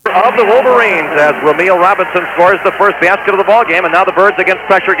of the Wolverines as Ramil Robinson scores the first basket of the ball game, and now the Birds against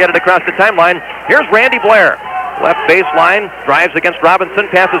pressure get it across the timeline. Here's Randy Blair. Left baseline, drives against Robinson,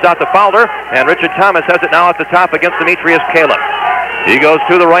 passes out to Fowler, and Richard Thomas has it now at the top against Demetrius Caleb. He goes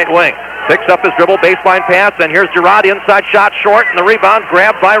to the right wing, picks up his dribble, baseline pass, and here's Girard, inside shot short, and the rebound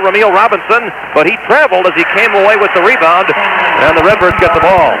grabbed by Ramil Robinson, but he traveled as he came away with the rebound, and the Redbirds get the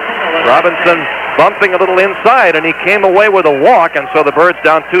ball. Robinson bumping a little inside, and he came away with a walk, and so the Birds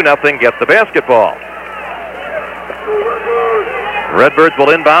down 2-0 get the basketball. Redbirds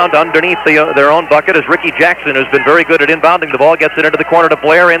will inbound underneath their own bucket as Ricky Jackson, who's been very good at inbounding the ball, gets it into the corner to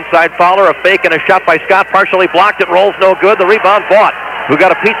Blair. Inside Fowler, a fake and a shot by Scott, partially blocked. It rolls no good. The rebound Vaught, who got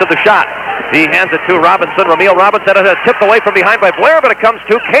a piece of the shot. He hands it to Robinson. Ramil Robinson has tipped away from behind by Blair, but it comes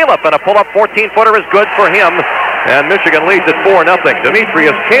to Caleb, and a pull-up 14-footer is good for him. And Michigan leads at 4-0.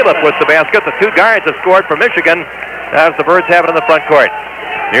 Demetrius Caleb with the basket. The two guards have scored for Michigan as the Birds have it in the front court.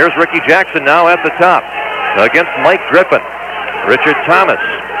 Here's Ricky Jackson now at the top against Mike Griffin. Richard Thomas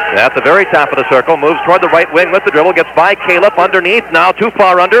at the very top of the circle, moves toward the right wing with the dribble, gets by Caleb underneath, now too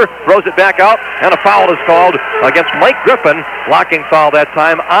far under, throws it back out, and a foul is called against Mike Griffin. Blocking foul that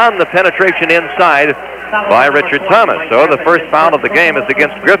time on the penetration inside by Richard Thomas. So the first foul of the game is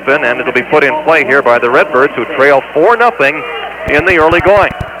against Griffin, and it'll be put in play here by the Redbirds, who trail 4-0 in the early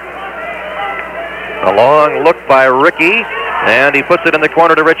going. A long look by Ricky, and he puts it in the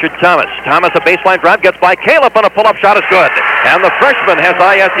corner to Richard Thomas. Thomas, a baseline drive, gets by Caleb, and a pull-up shot is good. And the freshman has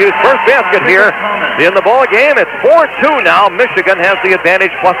ISU's first basket here in the ball game. It's 4-2 now. Michigan has the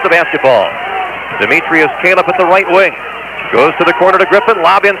advantage plus the basketball. Demetrius Caleb at the right wing. Goes to the corner to Griffin.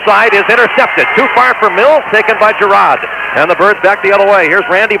 Lob inside is intercepted. Too far for Mills, taken by Girard. And the Birds back the other way. Here's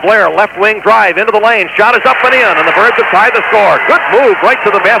Randy Blair. Left wing drive into the lane. Shot is up and in, and the Birds have tied the score. Good move right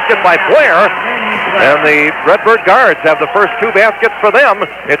to the basket by Blair. And the Redbird guards have the first two baskets for them.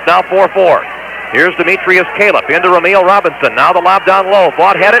 It's now 4-4. Here's Demetrius Caleb into Ramil Robinson. Now the lob down low.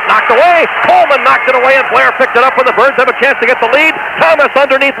 Vaught had it, knocked away. Coleman knocked it away, and Blair picked it up, and the Birds have a chance to get the lead. Thomas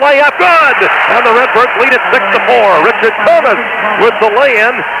underneath layup, good! And the Redbirds lead it 6-4. Richard Thomas with the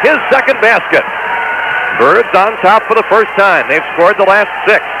lay-in, his second basket. Birds on top for the first time. They've scored the last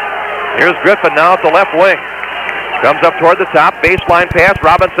 6. Here's Griffin now at the left wing. Comes up toward the top, baseline pass.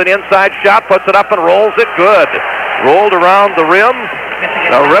 Robinson inside shot, puts it up and rolls it good. Rolled around the rim.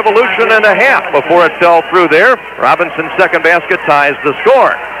 A revolution and a half before it fell through there. Robinson's second basket ties the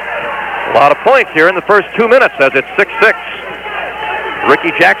score. A lot of points here in the first 2 minutes as it's 6-6.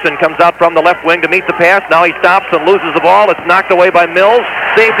 Ricky Jackson comes out from the left wing to meet the pass. Now he stops and loses the ball. It's knocked away by Mills.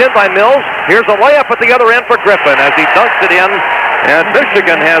 Saved in by Mills. Here's a layup at the other end for Griffin as he dunks it in. And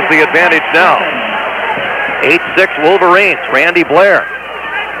Michigan has the advantage now. 8-6 Wolverines. Randy Blair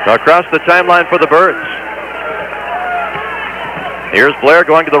across the timeline for the Birds. Here's Blair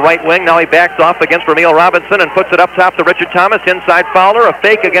going to the right wing. Now he backs off against Ramil Robinson and puts it up top to Richard Thomas. Inside Fowler, a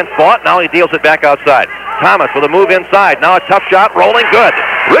fake against Vaught. Now he deals it back outside. Thomas with a move inside. Now a tough shot, rolling good.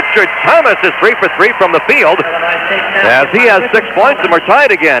 Richard Thomas is 3 for 3 from the field as he has 6 points, and we're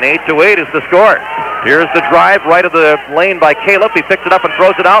tied again. 8-8 is the score. Here's the drive right of the lane by Caleb. He picks it up and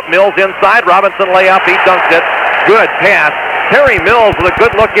throws it out. Mills inside. Robinson layup. He dunks it. Good pass. Terry Mills with a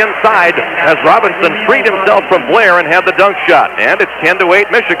good look inside as Robinson freed himself from Blair and had the dunk shot. And it's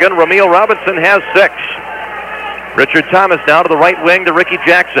 10-8 Michigan. Ramil Robinson has 6. Richard Thomas now to the right wing to Ricky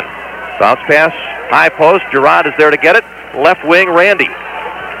Jackson. Bounce pass, high post. Girard is there to get it. Left wing, Randy.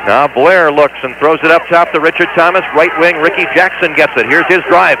 Now Blair looks and throws it up top to Richard Thomas. Right wing, Ricky Jackson gets it. Here's his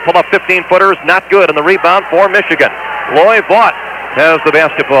drive. Pull up 15-footers, not good. And the rebound for Michigan. Loy Vaught has the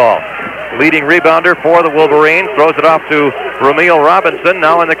basketball. Leading rebounder for the Wolverines. Throws it off to Ramil Robinson.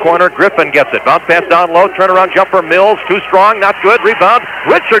 Now in the corner, Griffin gets it. Bounce pass down low. Turnaround jumper, Mills. Too strong, not good. Rebound.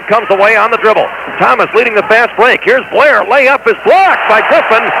 Richard comes away on the dribble. Thomas leading the fast break. Here's Blair. Layup is blocked by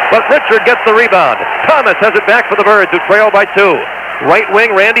Griffin, but Richard gets the rebound. Thomas has it back for the Birds, who trail by 2. Right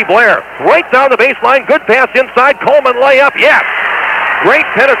wing, Randy Blair. Right down the baseline. Good pass inside. Coleman layup. Yes. Great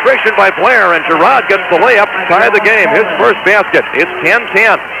penetration by Blair, and Girard gets the layup to tie the game. His first basket. It's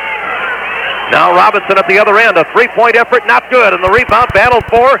 10-10. Now Robinson at the other end. A three-point effort, not good. And the rebound battled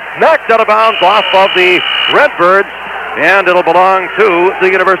for, knocked out of bounds off of the Redbirds. And it'll belong to the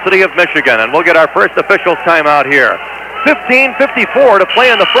University of Michigan. And we'll get our first official timeout here. 15:54 to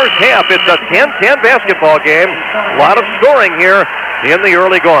play in the first half. It's a 10-10 basketball game. A lot of scoring here in the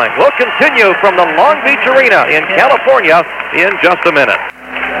early going. We'll continue from the Long Beach Arena in California in just a minute.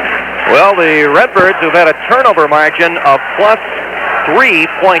 Well, the Redbirds, who've had a turnover margin of plus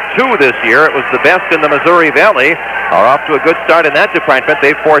 3.2 this year. It was the best in the Missouri Valley. Are off to a good start in that department.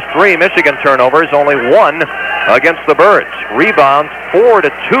 They've forced 3 Michigan turnovers, only 1 against the Birds. Rebounds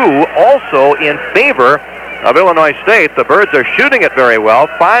 4-2, also in favor of Illinois State. The Birds are shooting it very well,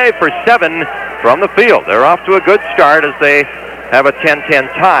 5 for 7 from the field. They're off to a good start as they have a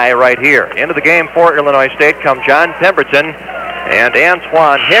 10-10 tie right here. Into the game for Illinois State come John Pemberton and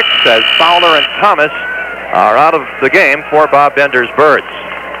Antoine Hicks, as Fowler and Thomas are out of the game for Bob Bender's Birds.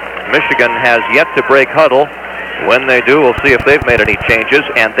 Michigan has yet to break huddle. When they do, we'll see if they've made any changes,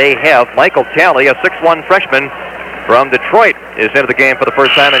 and they have. Michael Talley, a 6'1 freshman from Detroit, is into the game for the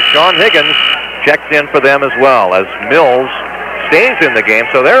first time, and Sean Higgins checks in for them as well, as Mills stays in the game,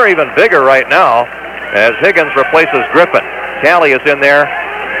 so they're even bigger right now as Higgins replaces Griffin. Talley is in there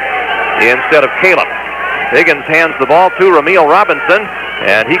instead of Caleb. Higgins hands the ball to Ramil Robinson,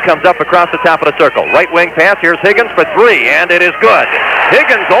 and he comes up across the top of the circle. Right wing pass, here's Higgins for 3, and it is good.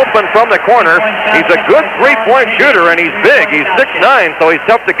 Higgins open from the corner. He's a good three-point shooter, and he's big. He's 6'9", so he's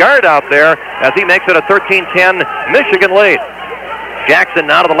tough to guard out there as he makes it a 13-10 Michigan lead. Jackson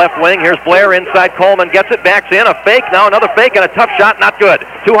now to the left wing. Here's Blair inside. Coleman gets it, backs in. A fake, now another fake, and a tough shot, not good.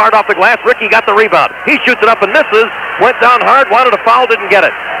 Too hard off the glass. Ricky got the rebound. He shoots it up and misses. Went down hard, wanted a foul, didn't get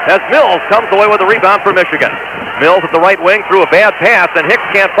it. As Mills comes away with a rebound for Michigan. Mills at the right wing threw a bad pass, and Hicks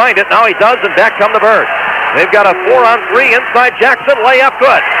can't find it. Now he does, and back come the Birds. They've got a 4-on-3 inside Jackson. Layup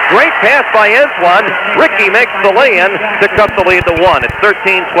good. Great pass by Antoine. Ricky makes the lay-in to cut the lead to 1. It's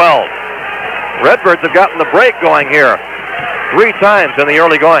 13-12. Redbirds have gotten the break going here 3 times in the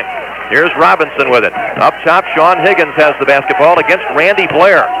early going. Here's Robinson with it. Up top, Sean Higgins has the basketball against Randy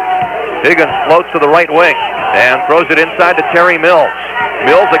Blair. Higgins floats to the right wing and throws it inside to Terry Mills.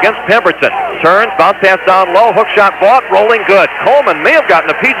 Mills against Pemberton. Turns, bounce pass down low, hook shot Vaught, rolling good. Coleman may have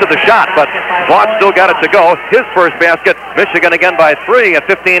gotten a piece of the shot, but Vaught still got it to go. His first basket. Michigan again by 3 at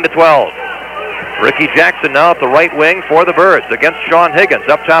 15-12. Ricky Jackson now at the right wing for the Birds against Sean Higgins.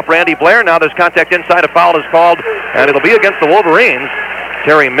 Up top, Randy Blair. Now there's contact inside. A foul is called, and it'll be against the Wolverines.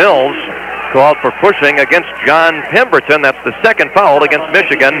 Terry Mills called for pushing against John Pemberton. That's the second foul against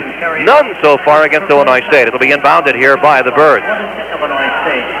Michigan. None so far against Illinois State. It'll be inbounded here by the Birds.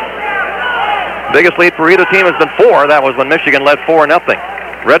 Biggest lead for either team has been 4. That was when Michigan led 4-0.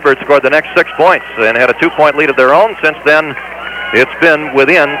 Redbirds scored the next 6 points and had a 2-point lead of their own. Since then, it's been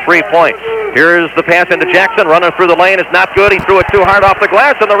within 3 points. Here's the pass into Jackson, running through the lane. It's not good. He threw it too hard off the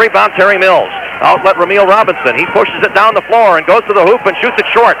glass, and the rebound, Terry Mills. Outlet Ramil Robinson. He pushes it down the floor and goes to the hoop and shoots it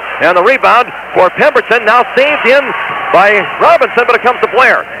short. And the rebound for Pemberton, now saved in by Robinson, but it comes to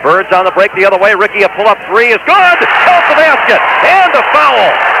Blair. Birds on the break the other way. Ricky, a pull-up 3 is good. Off the basket, and a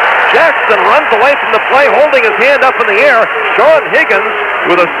foul. Jackson runs away from the play, holding his hand up in the air. Sean Higgins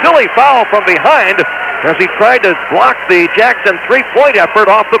with a silly foul from behind as he tried to block the Jackson three-point effort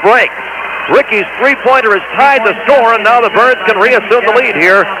off the break. Ricky's three-pointer has tied the score, and now the Birds can reassume the lead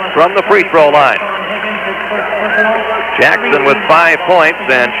here from the free throw line. Jackson with 5 points,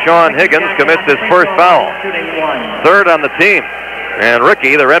 and Sean Higgins commits his first foul. Third on the team. And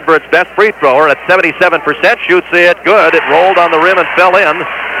Ricky, the Redbirds' best free thrower, at 77%, shoots it good. It rolled on the rim and fell in.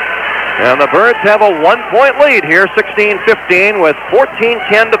 And the Birds have a 1-point lead here, 16-15, with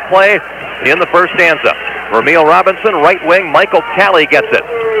 14:10 to play in the first stanza. Ramil Robinson, right wing. Michael Talley gets it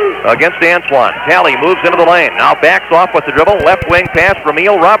against Antoine. Talley moves into the lane. Now backs off with the dribble. Left wing pass,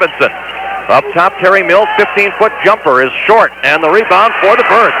 Ramil Robinson. Up top, Terry Mills, 15-foot jumper is short, and the rebound for the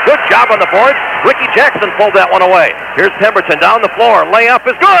Birds. Good job on the board. Ricky Jackson pulled that one away. Here's Pemberton down the floor. Layup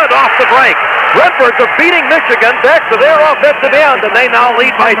is good off the break. Redbirds are beating Michigan back to their offensive end, and they now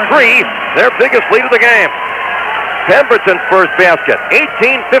lead by 3, their biggest lead of the game. Pemberton's first basket,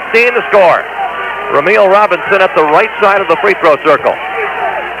 18-15 the score. Ramil Robinson at the right side of the free throw circle.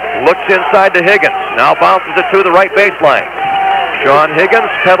 Looks inside to Higgins. Now bounces it to the right baseline. Sean Higgins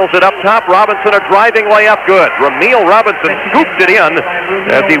pedals it up top. Robinson a driving layup, good. Ramil Robinson scooped it in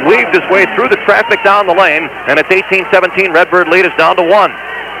as he weaved his way through the traffic down the lane, and it's 18-17. Redbird lead is down to 1.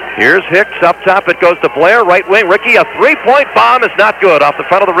 Here's Hicks up top. It goes to Blair, right wing. Ricky, a three-point bomb is not good. Off the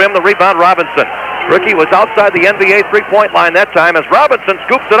front of the rim, the rebound, Robinson. Ricky was outside the NBA three-point line that time as Robinson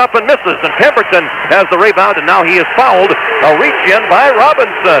scoops it up and misses, and Pemberton has the rebound, and now he is fouled. A reach-in by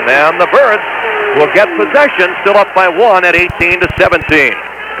Robinson, and the Birds will get possession, still up by 1 at 18-17.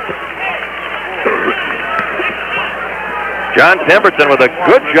 John Pemberton with a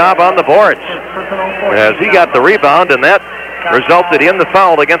good job on the boards as he got the rebound, and that resulted in the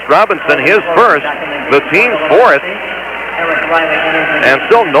foul against Robinson, his first, the team's 4th, and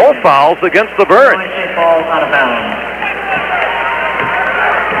still no fouls against the Birds.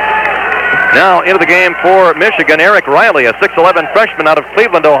 Now into the game for Michigan, Eric Riley, a 6'11 freshman out of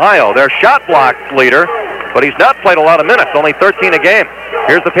Cleveland, Ohio. Their shot block leader, but he's not played a lot of minutes, only 13 a game.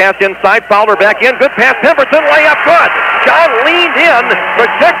 Here's the pass inside, Fowler back in, good pass, Pemberton, layup, good. John leaned in,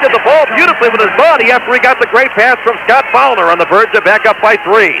 protected the ball beautifully with his body after he got the great pass from Scott Fowler, and the Birds are back up by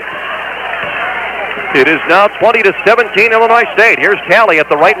 3. It is now 20-17 Illinois State. Here's Talley at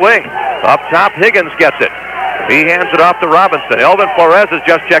the right wing. Up top, Higgins gets it. He hands it off to Robinson. Elvin Flores has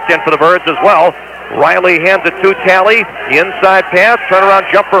just checked in for the Birds as well. Riley hands it to Talley. Inside pass,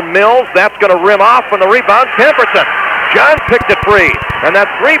 turnaround jumper Mills. That's going to rim off on the rebound. Pemberton. John picked it free. And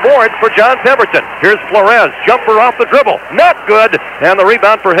that's 3 boards for John Pemberton. Here's Flores. Jumper off the dribble. Not good. And the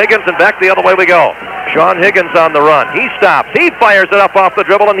rebound for Higgins, and back the other way we go. Sean Higgins on the run. He stops. He fires it up off the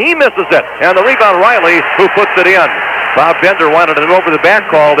dribble, and he misses it. And the rebound, Riley, who puts it in. Bob Bender wanted an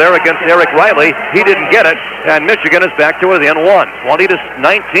over-the-back call there against Eric Riley. He didn't get it, and Michigan is back to within 1.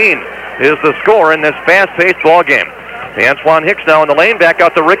 20-19 is the score in this fast-paced ball game. Antoine Hicks now in the lane, back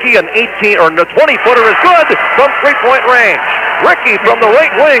out to Ricky. An 20-footer is good from three-point range. Ricky from the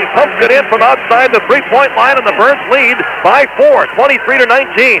right wing pumps it in from outside the three-point line, and the Birds lead by 4,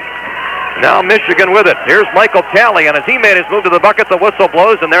 23-19. Now Michigan with it. Here's Michael Talley, and as he made his move to the bucket, the whistle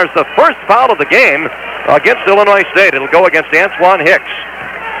blows, and there's the first foul of the game against Illinois State. It'll go against Antoine Hicks.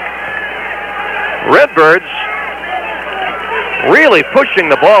 Redbirds really pushing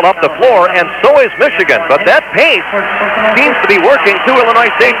the ball up the floor, and so is Michigan. But that pace seems to be working to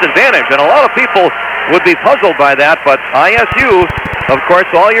Illinois State's advantage, and a lot of people would be puzzled by that, but ISU, of course,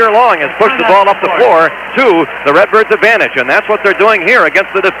 all year long has pushed the ball up the floor to the Redbirds' advantage, and that's what they're doing here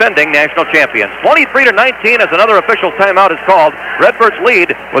against the defending national champions. 23-19 as another official timeout is called. Redbirds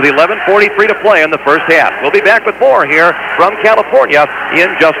lead with 11:43 to play in the first half. We'll be back with more here from California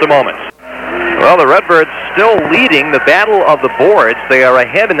in just a moment. Well, the Redbirds still leading the battle of the boards. They are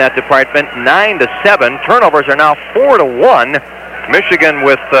ahead in that department, 9-7. Turnovers are now 4-1. Michigan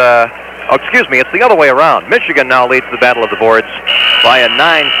with, it's the other way around. Michigan now leads the battle of the boards by a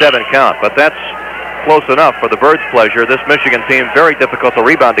 9-7 count, but that's close enough for the Birds' pleasure. This Michigan team, very difficult to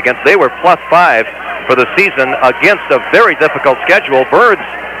rebound against. They were +5 for the season against a very difficult schedule. Birds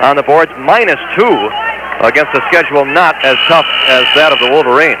on the boards -2 against a schedule not as tough as that of the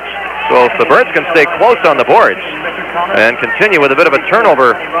Wolverines. So if the Birds can stay close on the boards and continue with a bit of a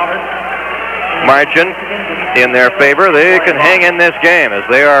turnover margin in their favor, they can hang in this game, as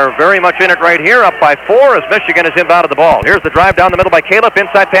they are very much in it right here, up by 4 as Michigan is inbound of the ball. Here's the drive down the middle by Caleb,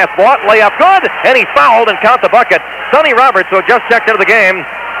 inside pass Vaught, layup good, and he fouled and count the bucket. Sonny Roberts, who had just checked into the game,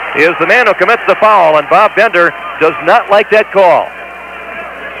 is the man who commits the foul, and Bob Bender does not like that call.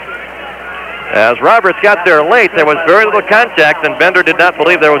 As Roberts got there late, there was very little contact, and Bender did not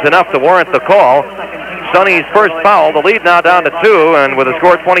believe there was enough to warrant the call. Sonny's first foul, the lead now down to 2, and with a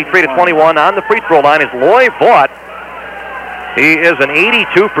score 23-21 on the free throw line is Loy Vaught. He is an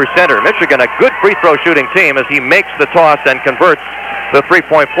 82%er. Michigan, a good free throw shooting team, as he makes the toss and converts the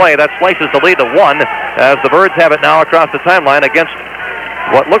three-point play. That slices the lead to 1, as the Birds have it now across the timeline against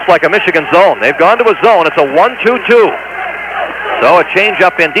what looks like a Michigan zone. They've gone to a zone. It's a 1-2-2. So a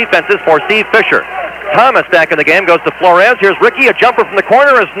change-up in defenses for Steve Fisher. Thomas back in the game, goes to Flores. Here's Ricky. A jumper from the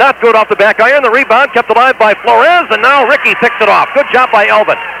corner is not good off the back iron. The rebound kept alive by Flores, and now Ricky picks it off. Good job by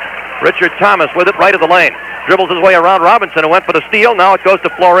Elvin. Richard Thomas with it right of the lane. Dribbles his way around Robinson, who went for the steal. Now it goes to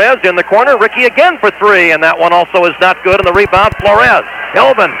Flores in the corner. Ricky again for 3, and that one also is not good. And the rebound, Flores.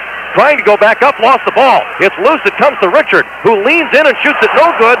 Elvin trying to go back up, lost the ball. It's loose. It comes to Richard, who leans in and shoots it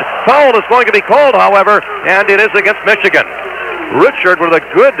no good. Foul is going to be called, however, and it is against Michigan. Richard with a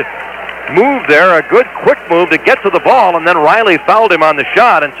good move there, a good quick move to get to the ball, and then Riley fouled him on the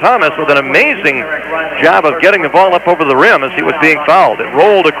shot, and Thomas with an amazing job of getting the ball up over the rim as he was being fouled. It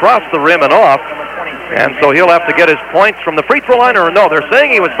rolled across the rim and off, and so he'll have to get his points from the free throw line, or no, they're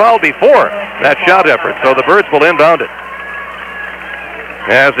saying he was fouled before that shot effort, so the Birds will inbound it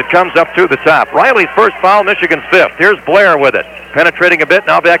as it comes up to the top. Riley's first foul, Michigan's 5th. Here's Blair with it, penetrating a bit,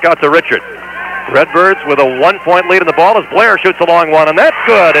 now back out to Richard. Redbirds with a 1-point lead in the ball as Blair shoots a long one, and that's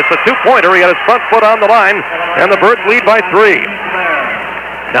good. It's a 2-pointer. He had his front foot on the line, and the Birds lead by 3.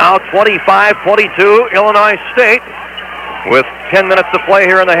 Now 25-22, Illinois State with 10 minutes to play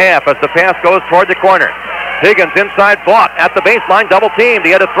here in the half as the pass goes toward the corner. Higgins inside Vaught at the baseline, double teamed.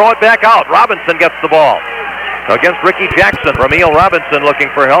 He had to throw it back out. Robinson gets the ball against Ricky Jackson. Ramil Robinson looking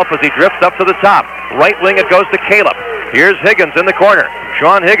for help as he drifts up to the top. Right wing it goes to Caleb. Here's Higgins in the corner.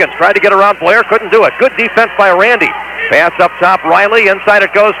 Sean Higgins tried to get around Blair, couldn't do it. Good defense by Randy. Pass up top, Riley. Inside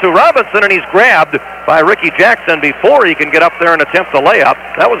it goes to Robinson, and he's grabbed by Ricky Jackson before he can get up there and attempt the layup.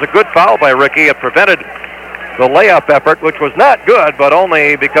 That was a good foul by Ricky. It prevented the layup effort, which was not good, but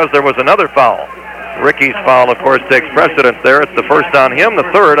only because there was another foul. Ricky's foul, of course, takes precedence there. It's the first on him, the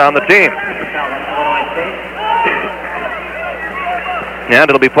third on the team. And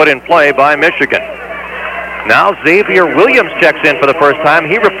it'll be put in play by Michigan. Now Xavier Williams checks in for the first time.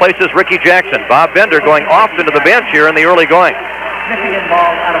 He replaces Ricky Jackson. Bob Bender going off into the bench here in the early going.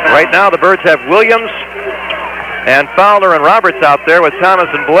 Right now the Birds have Williams and Fowler and Roberts out there with Thomas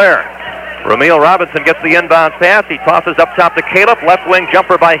and Blair. Ramil Robinson gets the inbound pass. He tosses up top to Caleb. Left wing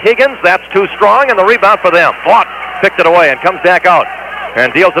jumper by Higgins. That's too strong, and the rebound for them. Vaught picked it away and comes back out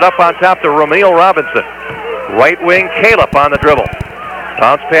and deals it up on top to Ramil Robinson. Right wing Caleb on the dribble.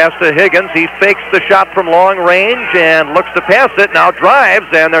 Bounce pass to Higgins. He fakes the shot from long range and looks to pass it. Now drives,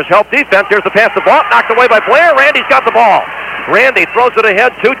 and there's help defense. Here's the pass to Vaught. Knocked away by Blair. Randy's got the ball. Randy throws it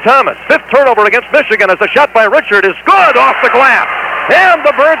ahead to Thomas. Fifth turnover against Michigan as the shot by Richard is good off the glass. And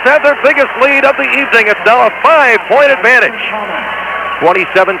the Birds have their biggest lead of the evening. It's now a 5-point advantage.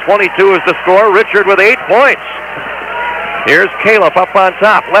 27-22 is the score. Richard with 8 points. Here's Caleb up on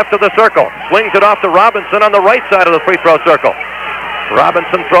top, left of the circle. Swings it off to Robinson on the right side of the free throw circle.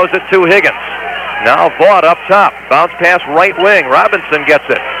 Robinson throws it to Higgins. Now Vaught up top. Bounce pass right wing. Robinson gets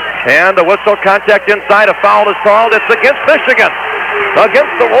it. And the whistle, contact inside. A foul is called. It's against Michigan.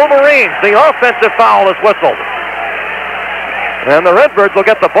 Against the Wolverines. The offensive foul is whistled. And the Redbirds will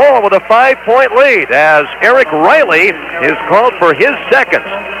get the ball with a 5-point lead as Eric Riley is called for his second.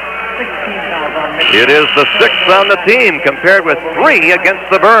 It is the 6th on the team compared with 3 against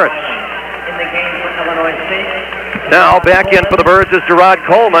the Birds. Now back in for the Birds is Gerard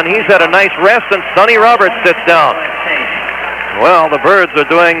Coleman. He's had a nice rest, and Sonny Roberts sits down. Well, the Birds are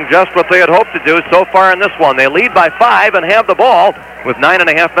doing just what they had hoped to do so far in this one. They lead by 5 and have the ball with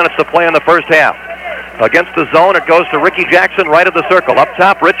 9.5 minutes to play in the first half. Against the zone, it goes to Ricky Jackson right of the circle. Up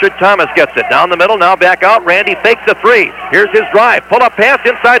top, Richard Thomas gets it. Down the middle, now back out. Randy fakes a three. Here's his drive. Pull-up pass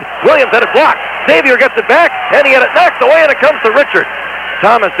inside. Williams had it blocked. Xavier gets it back, and he had it knocked away, and it comes to Richard.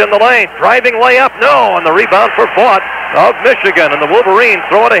 Thomas in the lane. Driving layup, no. And the rebound for Vaught of Michigan. And the Wolverines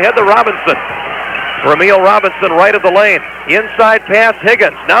throw it ahead to Robinson. Ramil Robinson right of the lane. Inside pass,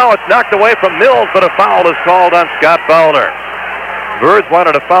 Higgins. Now it's knocked away from Mills, but a foul is called on Scott Fowler. Birds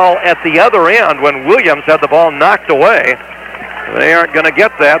wanted a foul at the other end when Williams had the ball knocked away. They aren't going to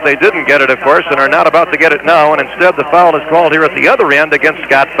get that. They didn't get it, of course, and are not about to get it now. And instead, the foul is called here at the other end against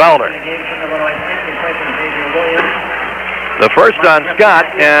Scott Fowler. The first on Scott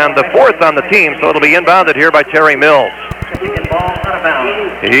and the 4th on the team, so it'll be inbounded here by Terry Mills.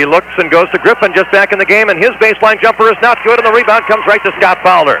 He looks and goes to Griffin just back in the game, and his baseline jumper is not good, and the rebound comes right to Scott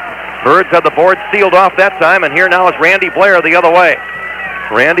Fowler. Birds had the board sealed off that time, and here now is Randy Blair the other way.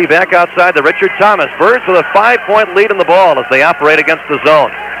 Randy back outside to Richard Thomas. Birds with a 5-point lead in the ball as they operate against the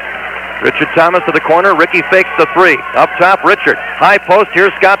zone. Richard Thomas to the corner. Ricky fakes the three. Up top, Richard. High post.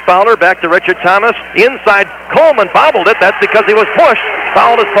 Here's Scott Fowler. Back to Richard Thomas. Inside, Coleman bobbled it. That's because he was pushed.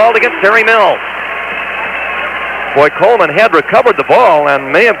 Foul is called against Terry Mills. Boy, Coleman had recovered the ball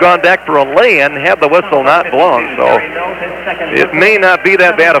and may have gone back for a lay-in had the whistle not blown. So it may not be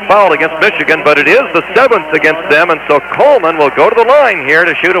that bad a foul against Michigan, but it is the 7th against them, and so Coleman will go to the line here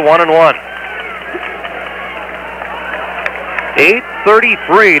to shoot a 1-and-1.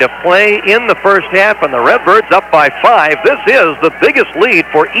 8:33 to play in the first half, and the Redbirds up by 5. This is the biggest lead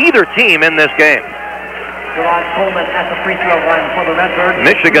for either team in this game. Gerard Coleman at the free throw line for the Redbirds.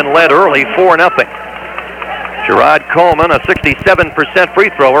 Michigan led early 4-0. Gerard Coleman, a 67%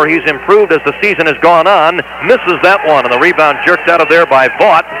 free thrower. He's improved as the season has gone on. Misses that one, and the rebound jerked out of there by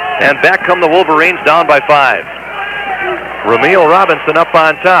Vaught, and back come the Wolverines down by 5. Ramil Robinson up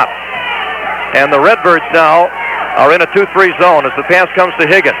on top. And the Redbirds now are in a 2-3 zone as the pass comes to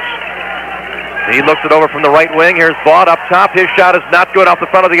Higgins. He looks it over from the right wing. Here's Vaught up top. His shot is not good off the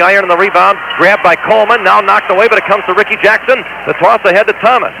front of the iron, and the rebound grabbed by Coleman. Now knocked away, but it comes to Ricky Jackson. The toss ahead to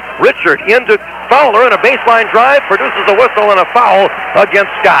Thomas. Richard into Fowler, and a baseline drive produces a whistle and a foul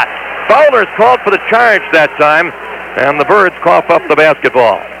against Scott. Fowler's called for the charge that time, and the Birds cough up the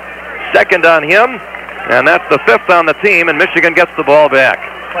basketball. Second on him, and that's the 5th on the team, and Michigan gets the ball back.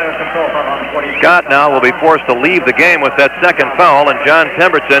 Scott now will be forced to leave the game with that second foul, and John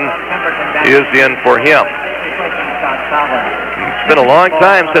Pemberton is in for him. It's been a long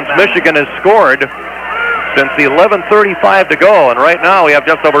time since Michigan has scored, since 11:35 to go, and right now we have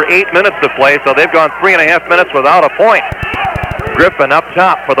just over 8 minutes to play, so they've gone 3.5 minutes without a point. Griffin up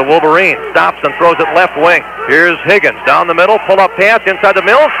top for the Wolverines, stops and throws it left wing. Here's Higgins down the middle, pull-up pass inside the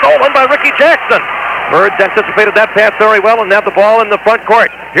middle, stolen by Ricky Jackson. Birds anticipated that pass very well and have the ball in the front court.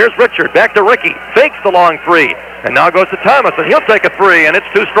 Here's Richard, back to Ricky, fakes the long three, and now goes to Thomas, and he'll take a three, and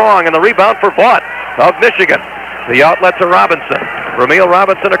it's too strong, and the rebound for Vaught. of Michigan. The outlet to Robinson. Ramil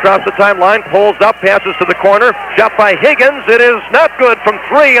Robinson across the timeline, pulls up, passes to the corner. Shot by Higgins. It is not good from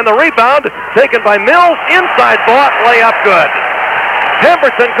 3, and the rebound taken by Mills. Inside Vaught, layup good.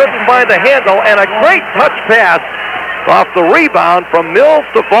 Pemberton couldn't find the handle, and a great touch pass off the rebound from Mills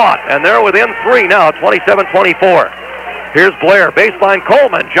to Vaught. And they're within 3 now, 27-24. Here's Blair, baseline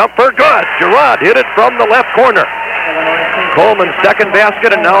Coleman, jumper good. Gerard hit it from the left corner. Coleman's second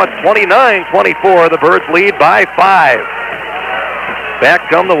basket, and now it's 29-24. The Birds lead by 5. Back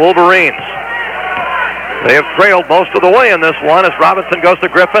come the Wolverines. They have trailed most of the way in this one as Robinson goes to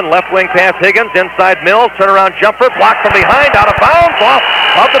Griffin. Left wing pass Higgins, inside Mills, turnaround jumper, blocked from behind, out of bounds, off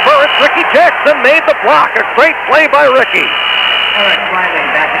of the Birds. Ricky Jackson made the block. A great play by Ricky. Eric Riley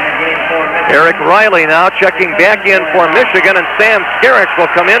back in the game for Michigan. Eric Riley now checking back in for Michigan, and Sam Skerrich will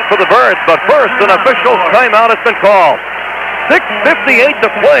come in for the Birds. But first, an official timeout has been called. 6:58 to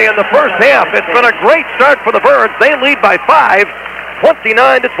play in the first half. It's been a great start for the Birds. They lead by 5,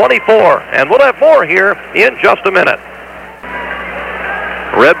 29-24. And we'll have more here in just a minute.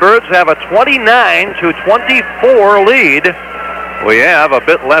 Redbirds have a 29-24 lead. We have a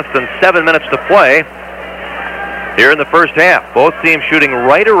bit less than 7 minutes to play here in the first half. Both teams shooting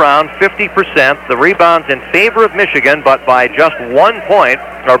right around 50%. The rebounds in favor of Michigan, but by just 1 point,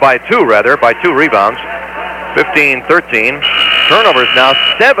 or by 2 rather, by 2 rebounds. 15-13. Turnovers now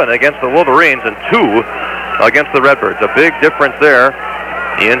 7 against the Wolverines and 2 against the Redbirds. A big difference there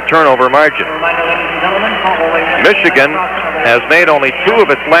in turnover margin. Michigan has made only 2 of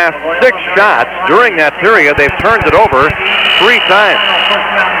its last 6 shots. During that period, they've turned it over 3 times.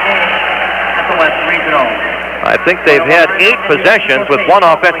 I think they've had 8 possessions with 1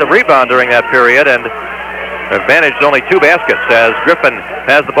 offensive rebound during that period, and have managed only 2 baskets as Griffin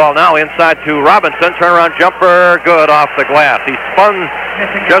has the ball now inside to Robinson. Turnaround jumper, good off the glass. He spun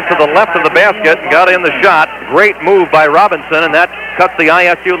just to the left of the basket and got in the shot. Great move by Robinson, and that cuts the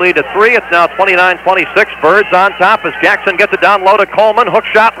ISU lead to 3. It's now 29-26. Birds on top as Jackson gets it down low to Coleman. Hook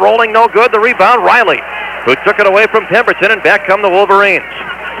shot rolling, no good. The rebound, Riley, who took it away from Pemberton, and back come the Wolverines.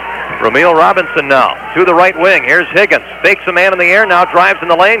 Ramil Robinson now to the right wing. Here's Higgins. Fakes a man in the air, now drives in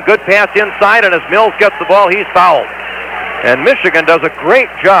the lane. Good pass inside, and as Mills gets the ball, he's fouled. And Michigan does a great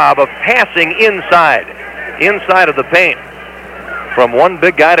job of passing inside of the paint from one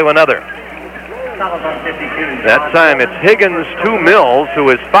big guy to another. That time it's Higgins to Mills, who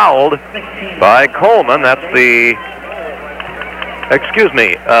is fouled by Coleman. That's the, excuse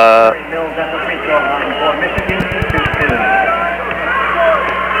me,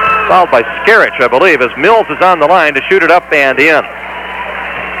 fouled by Skerrich, I believe, as Mills is on the line to shoot it up and in.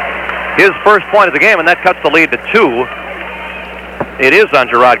 His first point of the game, and that cuts the lead to 2. It is on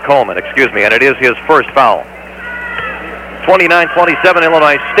Gerard Coleman, excuse me, and it is his first foul. 29-27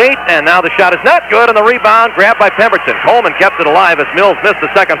 Illinois State, and now the shot is not good, and the rebound grabbed by Pemberton. Coleman kept it alive as Mills missed the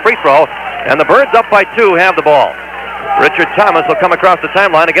second free throw, and the Birds up by 2 have the ball. Richard Thomas will come across the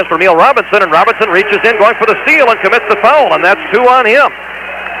timeline against Ramil Robinson, and Robinson reaches in going for the steal and commits the foul, and that's 2 on him.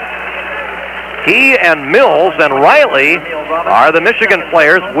 He and Mills and Riley are the Michigan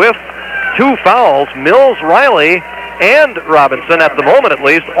players with 2 fouls. Mills, Riley, and Robinson, at the moment at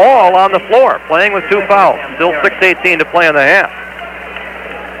least, all on the floor, playing with 2 fouls. Still 6:18 to play in the half.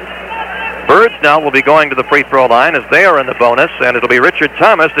 Birds now will be going to the free throw line as they are in the bonus, and it'll be Richard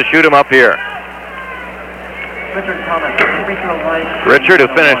Thomas to shoot him up here. Richard, who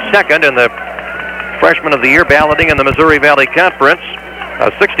finished second in the Freshman of the Year balloting in the Missouri Valley Conference. A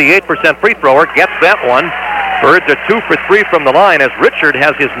 68% free thrower, gets that one. Birds are 2 for 3 from the line as Richard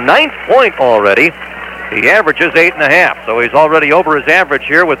has his 9th point already. He averages 8.5, so he's already over his average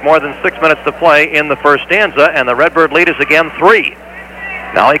here with more than 6 minutes to play in the first stanza, and the Redbird lead is again 3.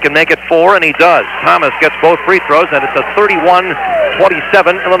 Now he can make it 4, and he does. Thomas gets both free throws, and it's a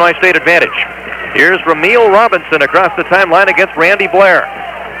 31-27 Illinois State advantage. Here's Ramil Robinson across the timeline against Randy Blair.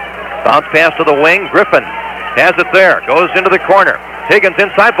 Bounce pass to the wing. Griffin has it there. Goes into the corner. Higgins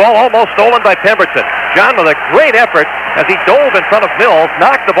inside, ball almost stolen by Pemberton. John with a great effort as he dove in front of Mills,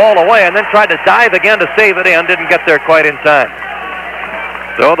 knocked the ball away, and then tried to dive again to save it in. Didn't get there quite in time.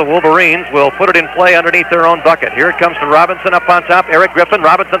 So the Wolverines will put it in play underneath their own bucket. Here it comes to Robinson up on top. Eric Griffin.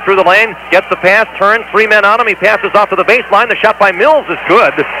 Robinson through the lane. Gets the pass. Turns. 3 men on him. He passes off to the baseline. The shot by Mills is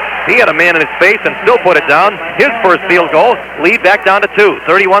good. He had a man in his face and still put it down. His first field goal. Lead back down to 2.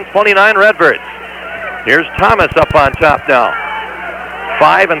 31-29 Redbirds. Here's Thomas up on top now.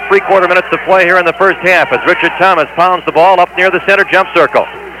 5 3/4 minutes to play here in the first half as Richard Thomas pounds the ball up near the center jump circle.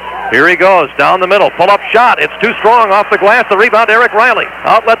 Here he goes, down the middle, pull-up shot. It's too strong off the glass. The rebound, Eric Riley.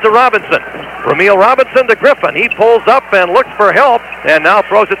 Outlet to Robinson. Ramil Robinson to Griffin. He pulls up and looks for help, and now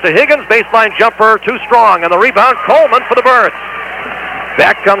throws it to Higgins. Baseline jumper, too strong. And the rebound, Coleman for the Birds.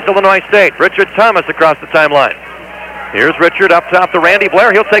 Back comes Illinois State. Richard Thomas across the timeline. Here's Richard up top to Randy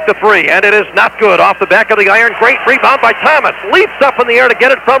Blair. He'll take the three, and it is not good. Off the back of the iron. Great rebound by Thomas. Leaps up in the air to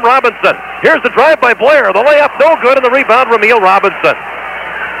get it from Robinson. Here's the drive by Blair. The layup no good, and the rebound, Ramil Robinson.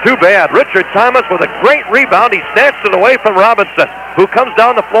 Too bad. Richard Thomas with a great rebound. He snatched it away from Robinson, who comes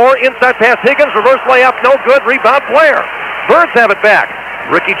down the floor. Inside pass Higgins. Reverse layup. No good. Rebound Blair. Birds have it back.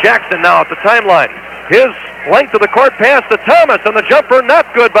 Ricky Jackson now at the timeline. His length of the court pass to Thomas, and the jumper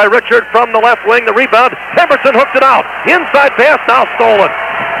not good by Richard from the left wing. The rebound. Pemberton hooks it out. Inside pass now stolen.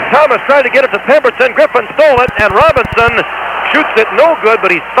 Thomas tried to get it to Pemberton. Griffin stole it, and Robinson shoots it no good,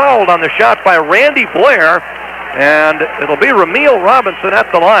 but he's fouled on the shot by Randy Blair. And it'll be Ramil Robinson at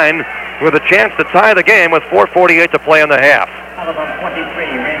the line with a chance to tie the game with 4:48 to play in the half.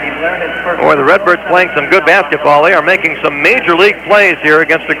 Boy, the Redbirds playing some good basketball. They are making some major league plays here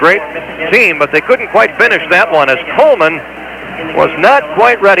against a great team, but they couldn't quite finish that one as Coleman was not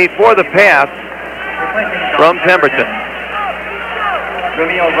quite ready for the pass from Pemberton.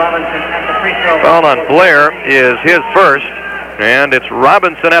 Foul on Blair is his first. And it's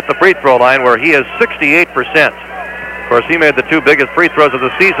Robinson at the free throw line where he is 68%. Of course, he made the two biggest free throws of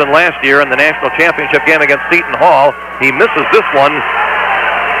the season last year in the national championship game against Seton Hall. He misses this one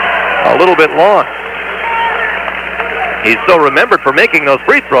a little bit long. He's still remembered for making those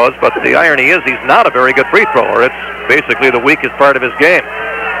free throws, but the irony is he's not a very good free thrower. It's basically the weakest part of his game.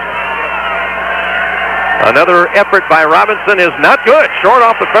 Another effort by Robinson is not good. Short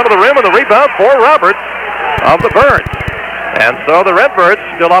off the front of the rim, and the rebound for Roberts of the Birds. And so the Redbirds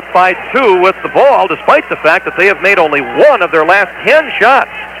still up by 2 with the ball, despite the fact that they have made only 1 of their last 10 shots.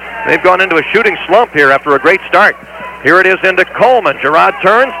 They've gone into a shooting slump here after a great start. Here it is into Coleman. Gerard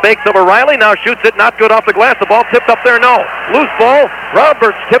turns, fakes over Riley, now shoots it, not good off the glass. The ball tipped up there, no. Loose ball,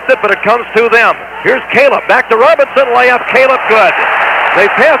 Roberts tipped it, but it comes to them. Here's Caleb, back to Robinson, layup, Caleb good. They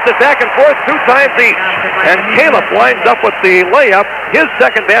passed it back and forth 2 times each. And Caleb winds up with the layup. His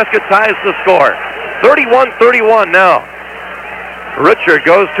second basket ties the score. 31-31 now. Richard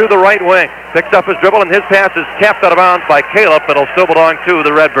goes to the right wing, picks up his dribble, and his pass is tapped out of bounds by Caleb, but it'll still belong to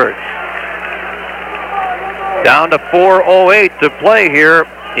the Redbirds. Down to 4:08 to play here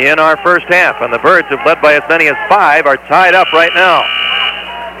in our first half, and the Birds, have led by as many as 5, are tied up right now.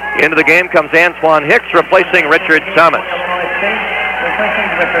 Into the game comes Antoine Hicks, replacing Richard Thomas.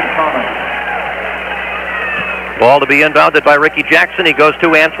 Ball to be inbounded by Ricky Jackson. He goes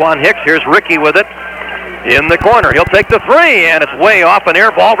to Antoine Hicks. Here's Ricky with it. In the corner, he'll take the three, and it's way off, an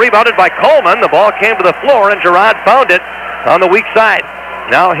air ball, rebounded by Coleman. The ball came to the floor, and Gerard found it on the weak side.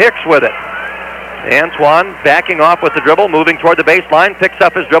 Now Hicks with it. Antoine backing off with the dribble, moving toward the baseline, picks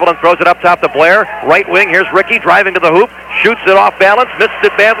up his dribble and throws it up top to Blair. Right wing, here's Ricky driving to the hoop, shoots it off balance, missed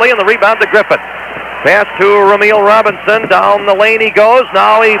it badly, and the rebound to Griffin. Pass to Ramil Robinson, down the lane he goes.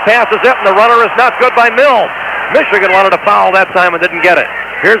 Now he passes it, and the runner is not good by Mills. Michigan wanted a foul that time and didn't get it.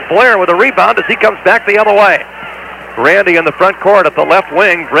 Here's Blair with a rebound as he comes back the other way. Randy in the front court at the left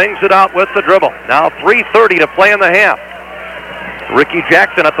wing brings it out with the dribble. Now 3:30 to play in the half. Ricky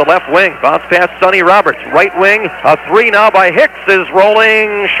Jackson at the left wing. Bounce past Sonny Roberts. Right wing, a three now by Hicks is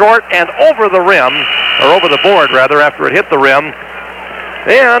rolling short and over the rim, or over the board rather, after it hit the rim.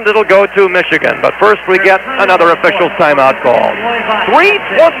 And it'll go to Michigan. But first we get another official timeout call.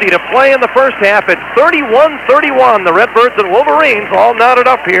 3:20 to play in the first half. It's 31-31. The Redbirds and Wolverines all knotted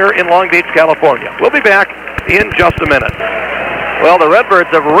up here in Long Beach, California. We'll be back in just a minute. Well, the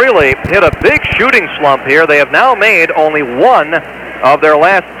Redbirds have really hit a big shooting slump here. They have now made only 1 of their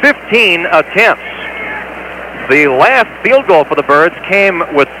last 15 attempts. The last field goal for the Birds came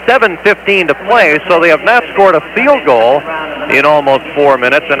with 7:15 to play, so they have not scored a field goal in almost 4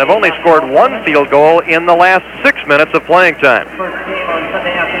 minutes and have only scored 1 field goal in the last 6 minutes of playing time.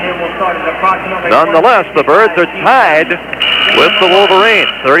 Nonetheless, the Birds are tied with the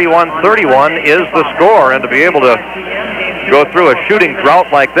Wolverines. 31-31 is the score, and to be able to go through a shooting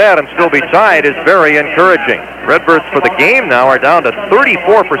drought like that and still be tied is very encouraging. Redbirds for the game now are down to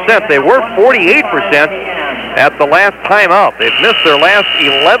 34%. They were 48% at the last timeout. They've missed their last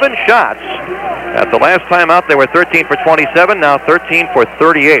 11 shots. At the last timeout, they were 13 for 27, now 13 for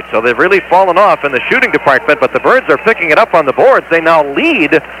 38. So they've really fallen off in the shooting department, but the Birds are picking it up on the boards. They now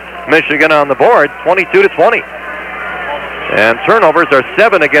lead Michigan on the board, 22-20. And turnovers are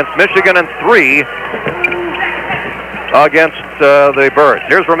 7 against Michigan and 3 against the Birds.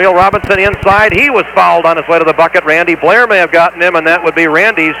 Here's Ramil Robinson inside. He was fouled on his way to the bucket. Randy Blair may have gotten him, and that would be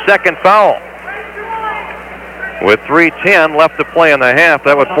Randy's second foul. With 3:10 left to play in the half,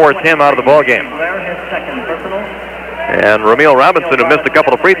 that would force him out of the ballgame. And Ramil Robinson, who missed a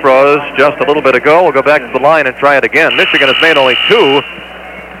couple of free throws just a little bit ago, will go back to the line and try it again. Michigan has made only 2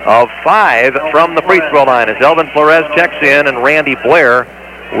 of 5 from the free throw line as Elvin Flores checks in and Randy Blair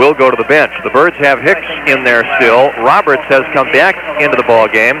will go to the bench. The Birds have Hicks in there still. Roberts has come back into the ball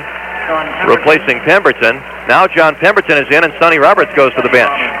game, replacing Pemberton. Now John Pemberton is in and Sonny Roberts goes to the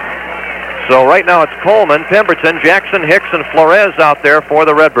bench. So right now it's Coleman, Pemberton, Jackson, Hicks, and Flores out there for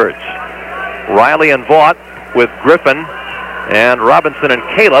the Redbirds. Riley and Vaught with Griffin and Robinson and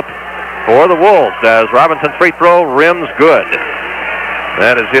Caleb for the Wolves as Robinson's free throw rims good.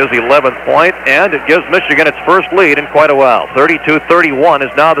 That is his 11th point, and it gives Michigan its first lead in quite a while. 32-31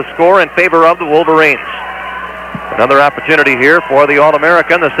 is now the score in favor of the Wolverines. Another opportunity here for the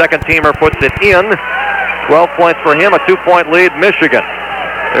All-American. The second-teamer puts it in. 12 points for him, a 2-point lead, Michigan.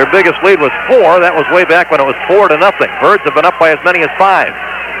 Their biggest lead was 4. That was way back when it was 4-0. Birds have been up by as many as 5.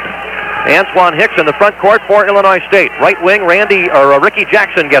 Antoine Hicks in the front court for Illinois State. Right wing, Ricky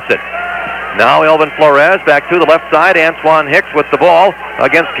Jackson gets it. Now Elvin Flores back to the left side. Antoine Hicks with the ball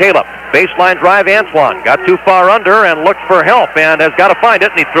against Caleb. Baseline drive, Antoine got too far under and looked for help and has got to find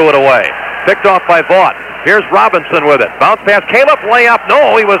it, and he threw it away. Picked off by Vaught. Here's Robinson with it. Bounce pass, Caleb, layup.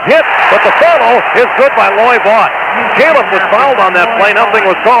 No, he was hit, but the follow is good by Loy Vaught. Caleb was fouled on that play. Nothing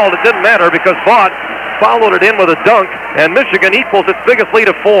was called. It didn't matter because Vaught followed it in with a dunk, and Michigan equals its biggest lead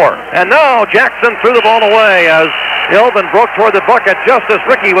of 4. And now Jackson threw the ball away as Elvin broke toward the bucket just as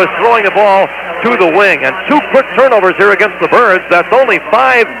Ricky was throwing the ball to the wing. And 2 quick turnovers here against the Birds. That's only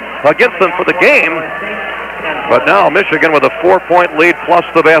 5 against them for the game. But now Michigan with a 4-point lead plus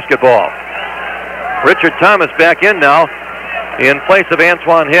the basketball. Richard Thomas back in now in place of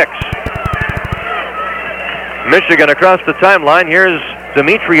Antoine Hicks. Michigan across the timeline. Here's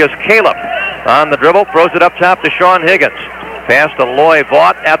Demetrius Caleb on the dribble, throws it up top to Sean Higgins. Pass to Loy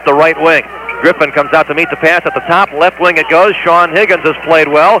Vaught at the right wing. Griffin comes out to meet the pass at the top. Left wing it goes. Sean Higgins has played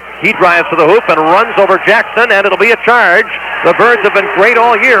well. He drives to the hoop and runs over Jackson, and it'll be a charge. The Birds have been great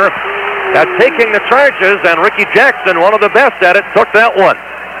all year at taking the charges, and Ricky Jackson, one of the best at it, took that one.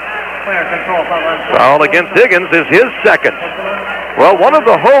 Foul against Higgins is his second. Well, one of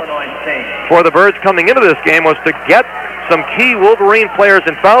the hopes for the Birds coming into this game was to get some key Wolverine players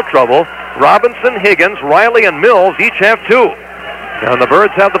in foul trouble. Robinson, Higgins, Riley, and Mills each have 2. And the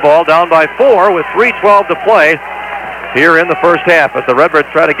Birds have the ball down by 4 with 3:12 to play here in the first half as the Redbirds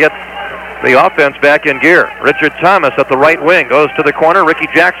try to get the offense back in gear. Richard Thomas at the right wing goes to the corner. Ricky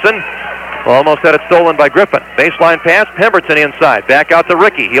Jackson almost had it stolen by Griffin. Baseline pass, Pemberton inside. Back out to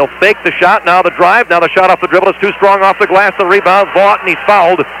Ricky. He'll fake the shot. Now the drive. Now the shot off the dribble is too strong off the glass. The rebound, Vaught, and he's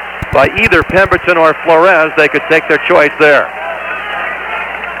fouled by either Pemberton or Flores. They could take their choice there.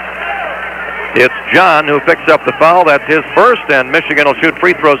 It's John who picks up the foul. That's his first, and Michigan will shoot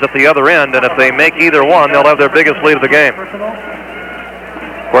free throws at the other end, and if they make either one, they'll have their biggest lead of the game.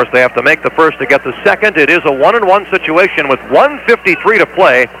 Of course, they have to make the first to get the second. It is a 1-on-1 situation with 1:53 to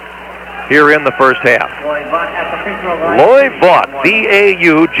play here in the first half. Loy Vaught,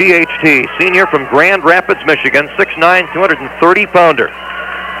 V-A-U-G-H-T, senior from Grand Rapids, Michigan, 6'9", 230-pounder.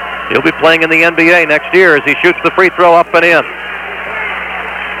 He'll be playing in the NBA next year as he shoots the free throw up and in.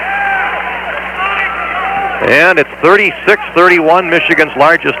 And it's 36-31. Michigan's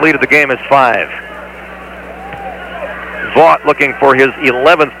largest lead of the game is 5. Vaught looking for his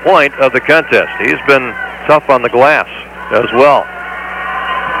 11th point of the contest. He's been tough on the glass as well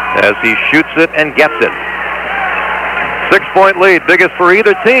as he shoots it and gets it. 6-point lead, biggest for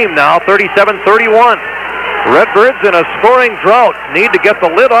either team now, 37-31. Redbirds in a scoring drought need to get the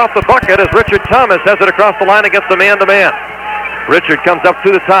lid off the bucket as Richard Thomas has it across the line against the man-to-man. Richard comes up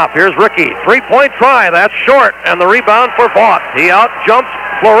to the top. Here's Ricky. 3-point try. That's short. And the rebound for Vaught. He out-jumps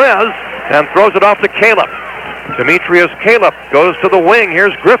Flores and throws it off to Caleb. Demetrius Caleb goes to the wing.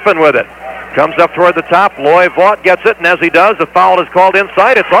 Here's Griffin with it. Comes up toward the top. Loy Vaught gets it, and as he does, the foul is called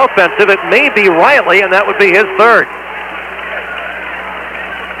inside. It's offensive. It may be Riley, and that would be his third.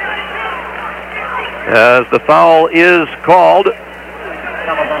 As the foul is called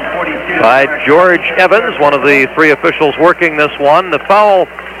by George Evans, one of the 3 officials working this one. The foul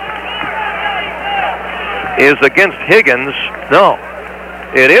is against Higgins. No,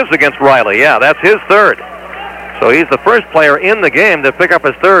 it is against Riley. Yeah, that's his third. So he's the first player in the game to pick up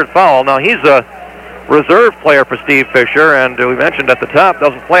his third foul. Now he's a reserve player for Steve Fisher, and we mentioned at the top,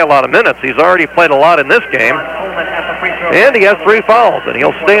 doesn't play a lot of minutes. He's already played a lot in this game. free throw. And he has 3 fouls, and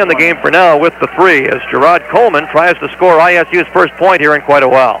he'll stay in the game for now with the 3 as Gerard Coleman tries to score ISU's first point here in quite a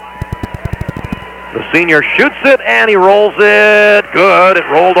while. The senior shoots it, and he rolls it. Good. It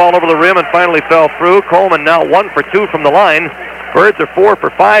rolled all over the rim and finally fell through. Coleman now 1 for 2 from the line. Birds are 4 for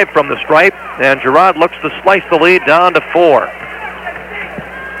 5 from the stripe, and Gerard looks to slice the lead down to 4.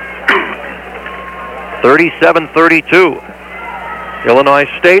 37-32. Illinois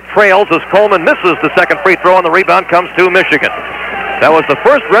State trails as Coleman misses the second free throw, and the rebound comes to Michigan. That was the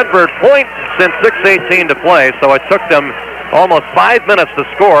first Redbird point since 6:18 to play, so it took them almost 5 minutes to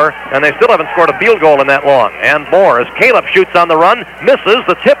score, and they still haven't scored a field goal in that long. And more as Caleb shoots on the run, misses,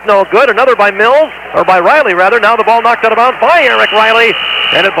 the tip no good, another by Mills, or by Riley rather. Now the ball knocked out of bounds by Eric Riley,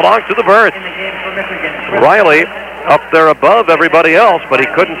 and it belongs to the Birds. Riley up there above everybody else, but he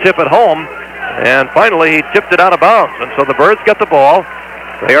couldn't tip it home, and finally he tipped it out of bounds. And so the Birds get the ball.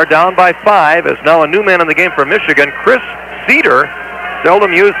 They are down by 5 as now a new man in the game for Michigan, Chris Cedar,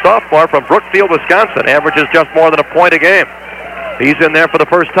 seldom used sophomore from Brookfield, Wisconsin, averages just more than a point a game. He's in there for the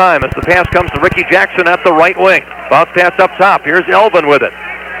first time as the pass comes to Ricky Jackson at the right wing. Bounce pass up top. Here's Elvin with it.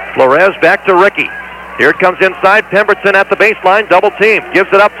 Flores back to Ricky. Here it comes inside. Pemberton at the baseline. Double team.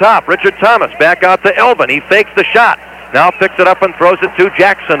 Gives it up top. Richard Thomas back out to Elvin. He fakes the shot. Now picks it up and throws it to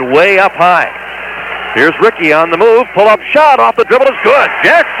Jackson way up high. Here's Ricky on the move. Pull-up shot off the dribble is good.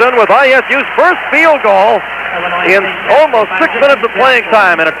 Jackson with ISU's first field goal in almost 6 minutes of playing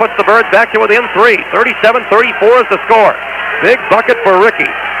time, and it puts the Birds back to within 3. 37-34 is the score. Big bucket for Ricky.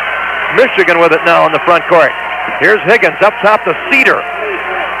 Michigan with it now in the front court. Here's Higgins up top to Cedar.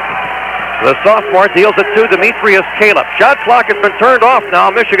 The sophomore deals it to Demetrius Caleb. Shot clock has been turned off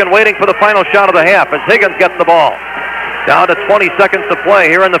now. Michigan waiting for the final shot of the half as Higgins gets the ball. Down to 20 seconds to play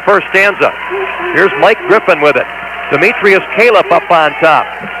here in the first stanza. Here's Mike Griffin with it. Demetrius Caleb up on top.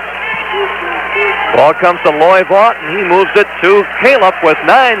 Ball comes to Loy Vaught, and he moves it to Caleb with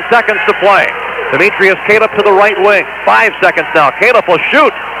 9 seconds to play. Demetrius Caleb to the right wing. 5 seconds now. Caleb will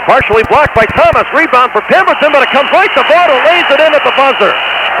shoot. Partially blocked by Thomas. Rebound for Pemberton, but it comes right to Vaught, who lays it in at the buzzer.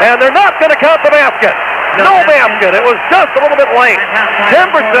 And they're not going to count the basket. No basket. It was just a little bit late.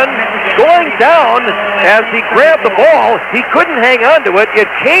 Pemberton going down as he grabbed the ball. He couldn't hang on to it.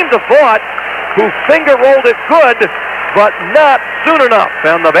 It came to Vaught, who finger rolled it good, but not soon enough.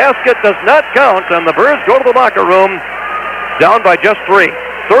 And the basket does not count, and the Birds go to the locker room down by just 3.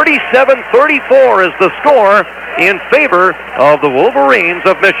 37-34 is the score in favor of the Wolverines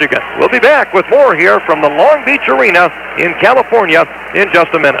of Michigan. We'll be back with more here from the Long Beach Arena in California in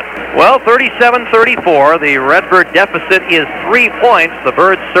just a minute. Well, 37-34. The Redbird deficit is 3 points. The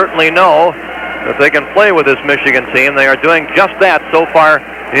Birds certainly know that they can play with this Michigan team. They are doing just that so far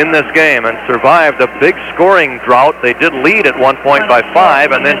in this game and survived a big scoring drought. They did lead at one point by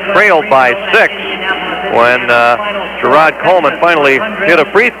 5 and then trailed by 6 when Gerard Coleman finally hit a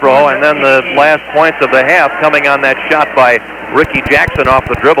free throw, and then the last points of the half coming on that shot by Ricky Jackson off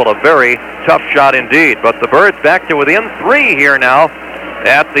the dribble. A very tough shot indeed. But the Birds back to within 3 here now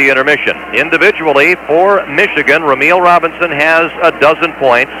at the intermission. Individually for Michigan, Ramil Robinson has 12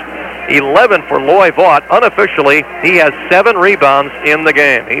 points. 11 for Loy Vaught. Unofficially, he has 7 rebounds in the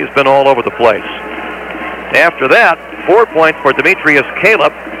game. He's been all over the place. After that, 4 points for Demetrius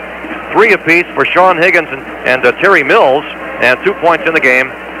Caleb, 3 apiece for Sean Higgins and Terry Mills, and 2 points in the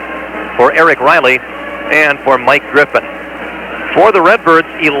game for Eric Riley and for Mike Griffin. For the Redbirds,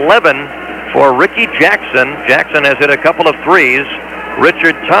 11 for Ricky Jackson. Jackson has hit a couple of threes.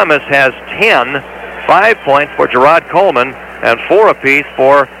 Richard Thomas has 10, 5 points for Gerard Coleman, and 4 apiece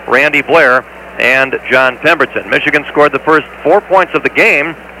for Randy Blair and John Pemberton. Michigan scored the first 4 points of the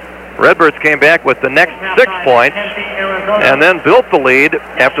game. Redbirds came back with the next 6 points and then built the lead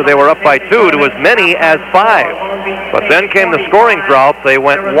after they were up by 2 to as many as 5. But then came the scoring drought. They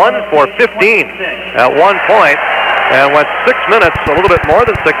went 1 for 15 at one point and went 6 minutes, a little bit more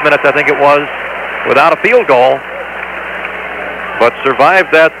than 6 minutes I think it was, without a field goal. But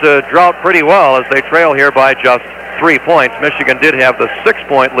survived that drought pretty well as they trail here by just 3 points. Michigan did have the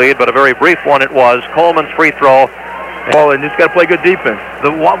 6-point lead, but a very brief one it was. Coleman's free throw. Well, and just got to play good defense.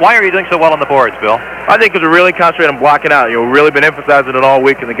 Why are you doing so well on the boards, Bill? I think because we're really concentrating on blocking out. We've really been emphasizing it all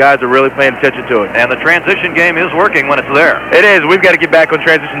week, and the guys are really paying attention to it. And the transition game is working when it's there. It is. We've got to get back on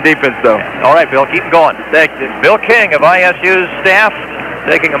transition defense, though. All right, Bill, keep it going. Thank you. Bill King of ISU's staff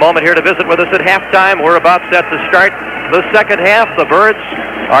taking a moment here to visit with us at halftime. We're about set to start the second half. The Birds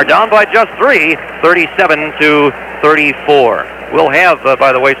are down by just 3, 37-34. We'll have,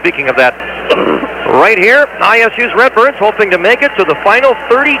 by the way, speaking of that, right here, ISU's Redbirds hoping to make it to the final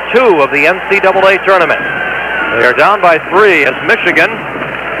 32 of the NCAA tournament. They are down by 3 as Michigan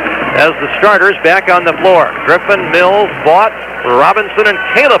as the starters back on the floor. Griffin, Mills, Vaught, Robinson, and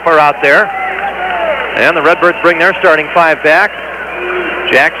Caleb are out there. And the Redbirds bring their starting five back.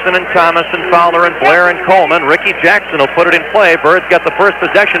 Jackson and Thomas and Fowler and Blair and Coleman. Ricky Jackson will put it in play. Birds got the first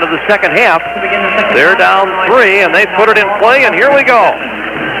possession of the second half. They're down 3, and they put it in play, and here we go.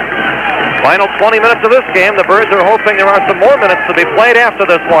 Final 20 minutes of this game. The Birds are hoping there are some more minutes to be played after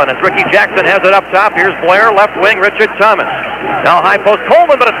this one. As Ricky Jackson has it up top, here's Blair, left wing, Richard Thomas. Now high post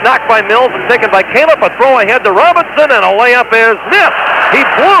Coleman, but it's knocked by Mills and taken by Caleb. A throw ahead to Robinson, and a layup is missed. He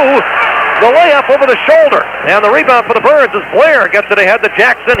blew the layup over the shoulder. And the rebound for the Birds as Blair gets it ahead to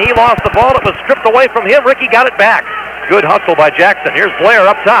Jackson. He lost the ball. It was stripped away from him. Ricky got it back. Good hustle by Jackson. Here's Blair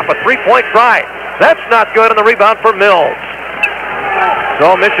up top, a three-point try. That's not good, and the rebound for Mills.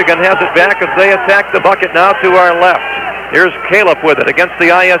 So Michigan has it back as they attack the bucket now to our left. Here's Caleb with it against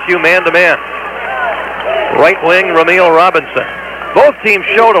the ISU man-to-man. Right wing, Ramil Robinson. Both teams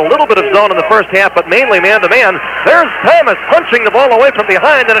showed a little bit of zone in the first half, but mainly man-to-man. There's Thomas punching the ball away from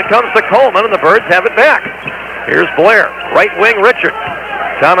behind, and it comes to Coleman, and the Birds have it back. Here's Blair, right wing, Richard.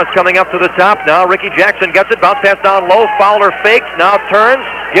 Thomas coming up to the top now. Ricky Jackson gets it, bounce pass down low. Fowler fakes, now turns,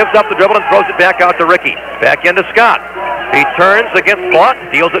 gives up the dribble and throws it back out to Ricky. Back into Scott. He turns against Vaught,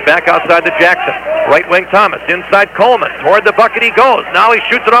 deals it back outside to Jackson. Right wing Thomas, inside Coleman. Toward the bucket he goes. Now he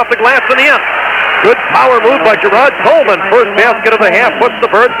shoots it off the glass in the end. Good power move by Gerard Coleman. First basket of the half puts the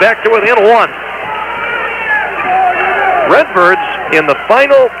Birds back to within 1. Redbirds in the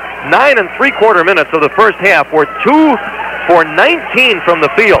final 9 3/4 minutes of the first half were 2 for 19 from the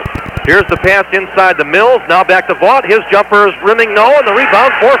field. Here's the pass inside the Mills. Now back to Vaught. His jumper is rimming no, and the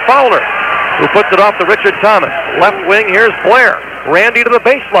rebound for Fowler, who puts it off to Richard Thomas. Left wing, here's Blair. Randy to the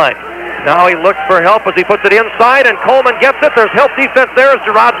baseline. Now he looks for help as he puts it inside, and Coleman gets it. There's help defense there as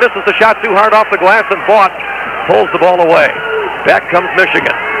Gerard misses the shot too hard off the glass, and Vaught pulls the ball away. Back comes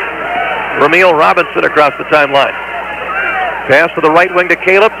Michigan. Ramil Robinson across the timeline. Pass to the right wing to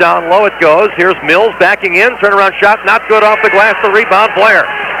Caleb. Down low it goes. Here's Mills backing in. Turnaround shot not good off the glass. The rebound, Blair.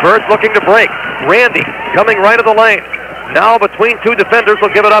 Birds looking to break. Randy coming right of the lane. Now between two defenders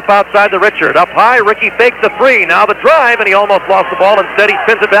will give it up outside to Richard. Up high, Ricky fakes the three. Now the drive, and he almost lost the ball. Instead, he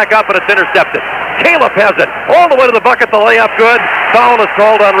spins it back up, and it's intercepted. Caleb has it all the way to the bucket. The layup good. Foul is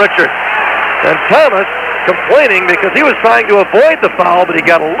called on Richard. And Thomas complaining because he was trying to avoid the foul, but he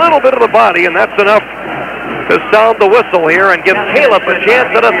got a little bit of the body, and that's enough to sound the whistle here and give Caleb a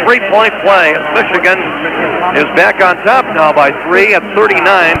chance at a three-point play. As Michigan is back on top now by 3 at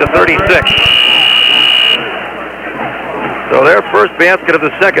 39-36. So their first basket of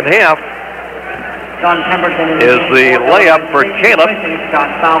the second half is the layup for Caleb.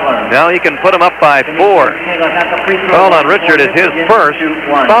 Now he can put him up by 4. Foul on Richard is his first.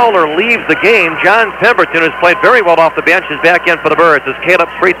 Fowler leaves the game. John Pemberton, who's played very well off the bench, is back in for the Birds as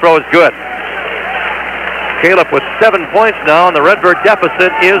Caleb's free throw is good. Caleb with 7 points now, and the Redbird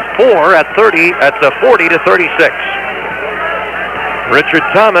deficit is 4 at 40-36. Richard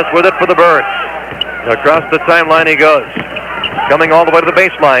Thomas with it for the Birds. Across the timeline he goes. Coming all the way to the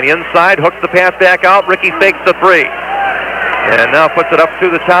baseline. Inside, hooks the pass back out. Ricky fakes the three. And now puts it up to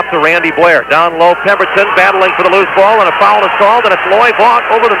the top to Randy Blair. Down low, Pemberton battling for the loose ball, and a foul is called, and it's Loy Vaught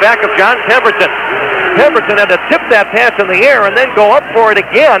over the back of John Pemberton. Pemberton had to tip that pass in the air and then go up for it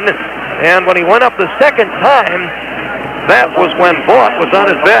again. And when he went up the second time, that was when Vaught was on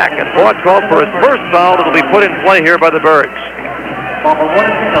his back. And Vaught called for his first foul that will be put in play here by the Birds.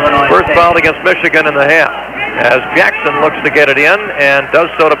 First foul against Michigan in the half. As Jackson looks to get it in and does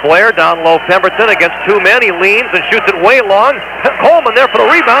so to Blair. Down low, Pemberton against two men. He leans and shoots it way long. Coleman there for the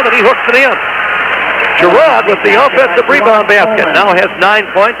rebound, and he hooks it in. Gerard with the offensive rebound basket. Now has 9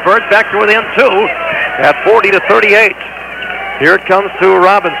 points. Birds back to within 2 at 40-38. Here it comes to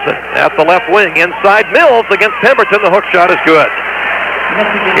Robinson at the left wing. Inside Mills against Pemberton. The hook shot is good.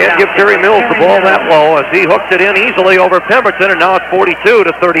 Can't give Terry Mills the ball that low as he hooked it in easily over Pemberton, and now it's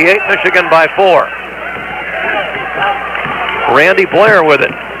 42-38. Michigan by 4. Randy Blair with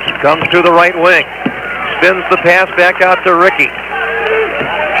it. Comes to the right wing. Spins the pass back out to Ricky.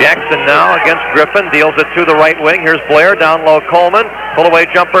 Jackson now against Griffin. Deals it to the right wing. Here's Blair. Down low, Coleman. Pull-away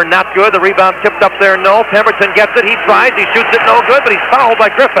jumper, not good. The rebound tipped up there, no. Pemberton gets it. He tries. He shoots it, no good, but he's fouled by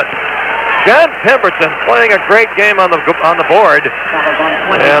Griffin. John Pemberton playing a great game on the board.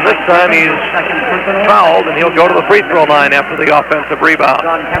 And this time he's fouled, and he'll go to the free throw line after the offensive rebound.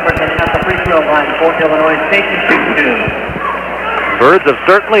 John Pemberton at the free throw line for Illinois State to shoot 2. Birds have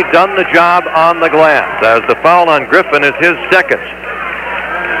certainly done the job on the glass, as the foul on Griffin is his second.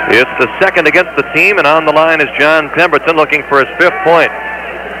 It's the second against the team, and on the line is John Pemberton looking for his 5th point.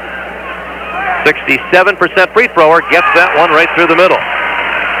 67% free thrower, gets that one right through the middle.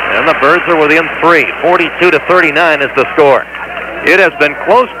 And the Birds are within 3. 42-39 is the score. It has been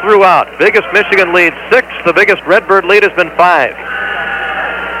close throughout. Biggest Michigan lead, 6. The biggest Redbird lead has been 5.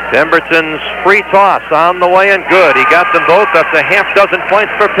 Pemberton's free toss on the way and good. He got them both. That's a half dozen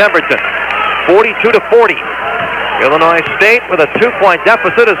points for Pemberton. 42-40. Illinois State with a 2-point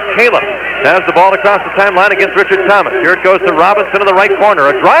deficit as Caleb has the ball across the timeline against Richard Thomas. Here it goes to Robinson in the right corner.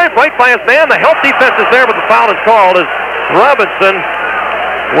 A drive right by his man. The help defense is there, but the foul is called as Robinson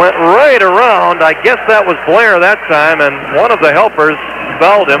went right around. I guess that was Blair that time, and one of the helpers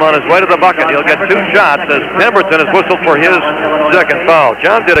fouled him on his way to the bucket. He'll get 2 shots as Pemberton has whistled for his second foul.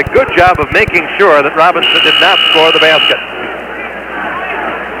 John did a good job of making sure that Robinson did not score the basket.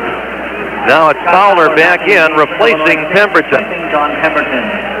 Now it's Fowler back in, replacing Pemberton.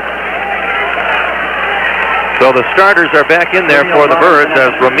 So the starters are back in there for the Birds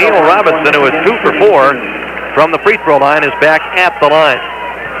as Ramil Robinson, who is 2 for 4 from the free throw line, is back at the line.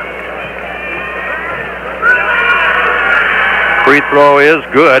 Free throw is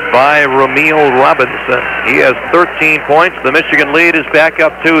good by Ramil Robinson. He has 13 points. The Michigan lead is back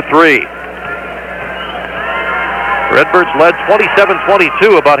up to 3. Redbirds led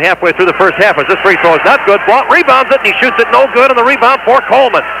 27-22 about halfway through the first half as this free throw is not good. Blount rebounds it and he shoots it no good, and the rebound for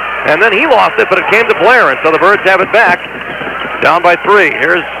Coleman. And then he lost it, but it came to Blair, and so the Birds have it back. Down by 3.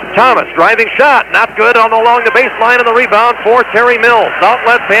 Here's Thomas, driving shot, not good along the baseline, and the rebound for Terry Mills.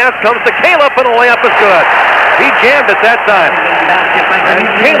 Outlet pass comes to Caleb, and the layup is good. He jammed it that time. And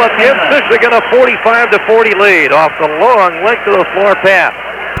Caleb gives Michigan a 45-40 lead off the long length of the floor pass.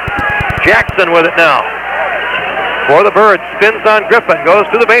 Jackson with it now. For the Birds, spins on Griffin, goes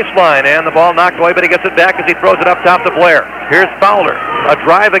to the baseline, and the ball knocked away, but he gets it back as he throws it up top to Blair. Here's Fowler, a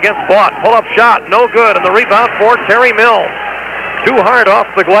drive against Vaught, pull-up shot, no good, and the rebound for Terry Mills. Too hard off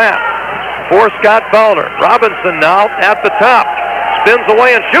the glass for Scott Fowler. Robinson now at the top, spins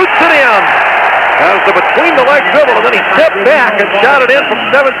away and shoots it in. Has the between-the-leg dribble, and then he stepped back and shot it in from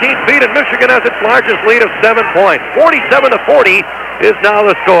 17 feet, and Michigan has its largest lead of 7 points. 47-40 is now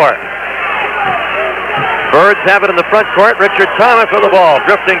the score. Birds have it in the front court. Richard Thomas with the ball,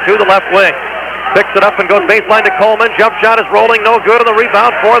 drifting to the left wing. Picks it up and goes baseline to Coleman. Jump shot is rolling, no good, and the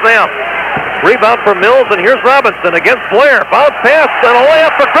rebound for them. Rebound for Mills, and here's Robinson against Blair. Bounce pass, and a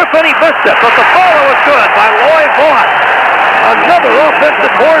layup for Griffin. He missed it, but the follow was good by Lloyd Vaught. Another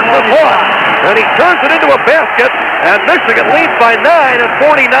offensive board for Vaught, and he turns it into a basket, and Michigan leads by 9 at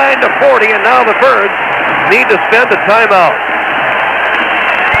 49-40, and now the Birds need to spend a timeout.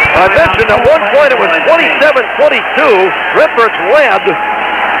 I mentioned at one point it was 27-22. Redbirds led,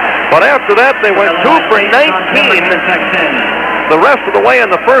 but after that they went 2 for 19 the rest of the way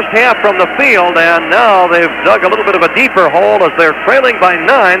in the first half from the field, and now they've dug a little bit of a deeper hole as they're trailing by 9,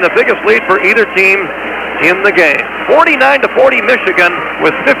 the biggest lead for either team in the game. 49-40 Michigan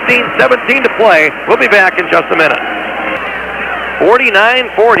with 15-17 to play. We'll be back in just a minute.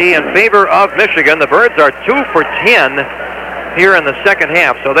 49-40 in favor of Michigan. The Birds are 2 for 10 here in the second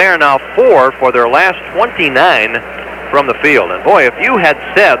half, so they are now 4 for their last 29 from the field. And boy, if you had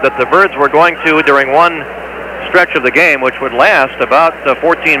said that the Birds were going to, during one stretch of the game, which would last about 14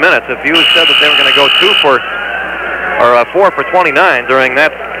 minutes, if you said that they were going to go 4 for 29 during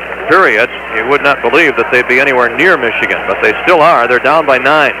that period, you would not believe that they'd be anywhere near Michigan, but they still are. They're down by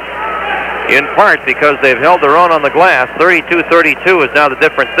 9, in part because they've held their own on the glass. 32-32 is now the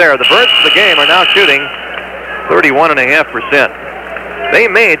difference there. The Birds of the game are now shooting 31.5%. They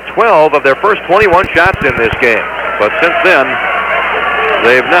made 12 of their first 21 shots in this game, but since then,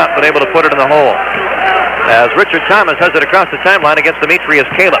 they've not been able to put it in the hole. As Richard Thomas has it across the timeline against Demetrius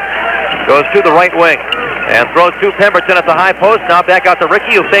Caleb. Goes to the right wing and throws to Pemberton at the high post. Now back out to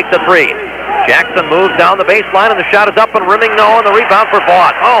Ricky, who fakes a 3. Jackson moves down the baseline, and the shot is up and rimming no, and the rebound for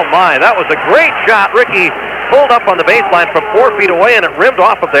Vaught. Oh my, that was a great shot. Ricky pulled up on the baseline from 4 feet away, and it rimmed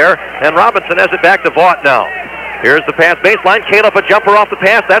off of there, and Robinson has it back to Vaught now. Here's the pass baseline. Caleb, a jumper off the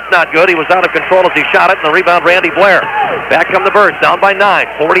pass. That's not good. He was out of control as he shot it, and the rebound, Randy Blair. Back come the Birds, down by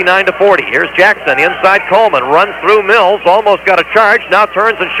 9, 49-40. Here's Jackson inside Coleman. Runs through Mills, almost got a charge. Now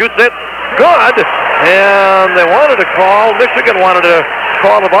turns and shoots it. Good. And they wanted to call, Michigan wanted to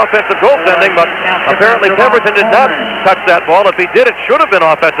call of offensive goaltending, but apparently Pemberton did not touch that ball. If he did, it should have been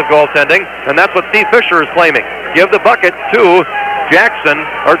offensive goaltending, and that's what Steve Fisher is claiming. Give the bucket to Jackson,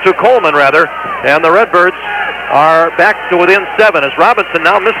 or to Coleman rather, and the Redbirds are back to within 7 as Robinson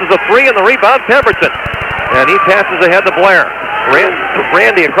now misses a 3, and the rebound Pemberton, and he passes ahead to Blair.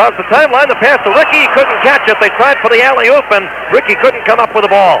 Randy across the timeline, the pass to Ricky. He couldn't catch it. They tried for the alley-oop, and Ricky couldn't come up with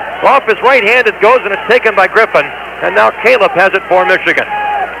the ball. Off his right hand it goes, and it's taken by Griffin, and now Caleb has it for Michigan.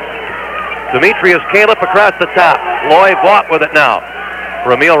 Demetrius Caleb across the top. Lloyd Vaught with it now.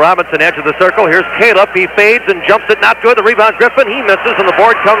 Ramil Robinson edge of the circle. Here's Caleb. He fades and jumps it. Not good. The rebound, Griffin. He misses, and the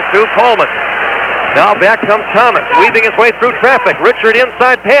board comes to Coleman. Now back comes Thomas, weaving his way through traffic. Richard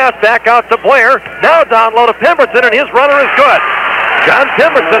inside pass, back out to Blair. Now down low to Pemberton, and his runner is good. John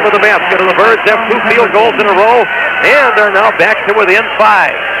Pemberton with the basket, and the Birds have 2 field goals in a row, and they're now back to within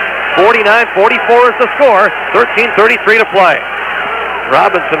 5. 49-44 is the score, 13:33 to play.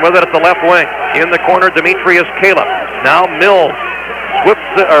 Robinson with it at the left wing. In the corner, Demetrius Caleb. Now Mills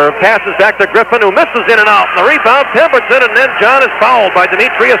passes back to Griffin, who misses in and out. And the rebound, Pemberton, and then John is fouled by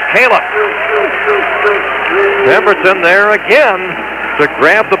Demetrius Caleb. Pemberton there again to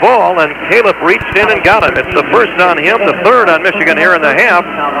grab the ball, and Caleb reached in and got him. It's the first on him, the third on Michigan here in the half,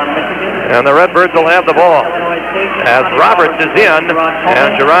 and the Redbirds will have the ball as Roberts is in,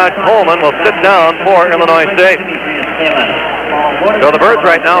 and Gerard Coleman will sit down for Illinois State. So the Birds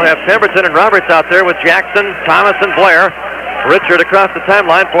right now have Pemberton and Roberts out there with Jackson, Thomas, and Blair. Richard across the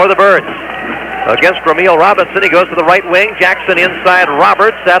timeline for the Birds. Against Ramil Robinson, he goes to the right wing. Jackson inside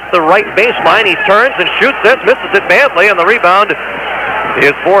Roberts at the right baseline. He turns and shoots it, misses it badly, and the rebound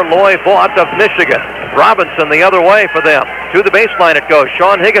is for Loy Vaught of Michigan. Robinson the other way for them. To the baseline it goes.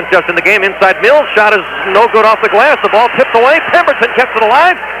 Sean Higgins just in the game inside Mills. Shot is no good off the glass. The ball tipped away. Pemberton kept it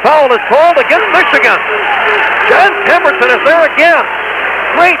alive. Foul is called against Michigan. John Pemberton is there again.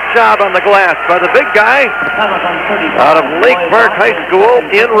 Great job on the glass by the big guy out of Lake Park High School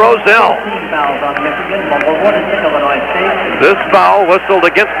in Roselle. This foul whistled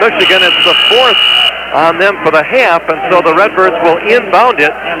against Michigan. It's the 4th on them for the half, and so the Redbirds will inbound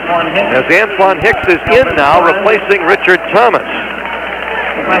it as Antoine Hicks is in now, replacing Richard Thomas.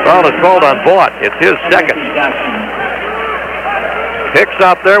 Foul is called on Vaught. It's his second. Hicks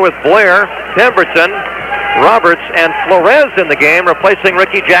out there with Blair, Pemberton, Roberts, and Flores in the game, replacing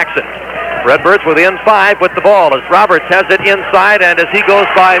Ricky Jackson. Redbirds within 5 with the ball as Roberts has it inside, and as he goes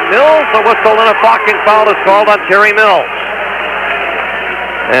by Mills, a whistle and a blocking foul is called on Terry Mills.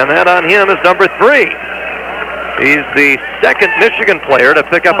 And that on him is number 3. He's the second Michigan player to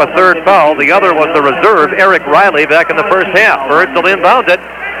pick up a third foul. The other was the reserve, Eric Riley, back in the first half. Birds will inbound it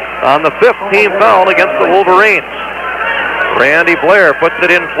on the 5th team foul against the Wolverines. Randy Blair puts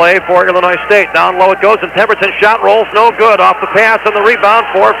it in play for Illinois State. Down low it goes, and Pemberton's shot rolls no good off the pass, and the rebound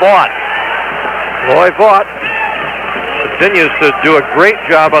for Vaught. Loy Vaught continues to do a great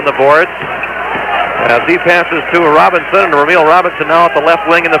job on the boards as he passes to Robinson, and Ramil Robinson now at the left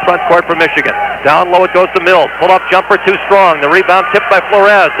wing in the front court for Michigan. Down low it goes to Mills. Pull-up jumper too strong. The rebound tipped by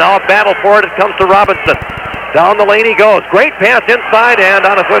Flores. Now a battle for it. It comes to Robinson. Down the lane he goes. Great pass inside, and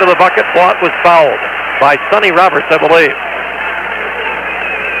on his way to the bucket, Vaught was fouled by Sonny Roberts, I believe.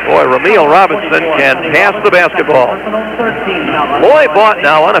 Boy, Ramil Robinson can pass the basketball. Loy Vaught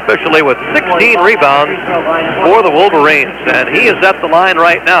now unofficially with 16 rebounds for the Wolverines, and he is at the line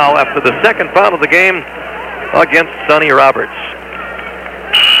right now after the second foul of the game against Sonny Roberts.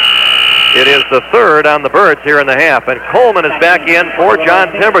 It is the third on the Birds here in the half, and Coleman is back in for John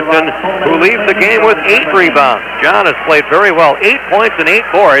Pemberton, who leaves the game with 8 rebounds. John has played very well, 8 points and 8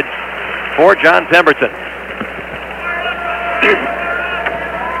 boards for John Pemberton.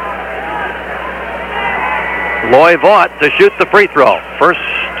 Loy Vaught to shoot the free throw. First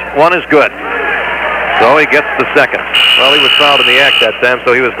one is good. So he gets the second. Well, he was fouled in the act that time,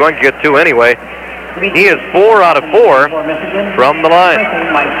 so he was going to get 2 anyway. He is 4 out of 4 from the line.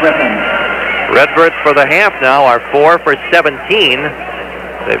 Redbirds for the half now are 4 for 17.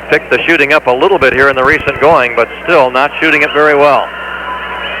 They've picked the shooting up a little bit here in the recent going, but still not shooting it very well.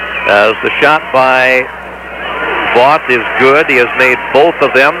 As the shot by Vaught is good. He has made both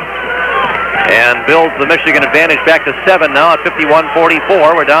of them and builds the Michigan advantage back to 7 now at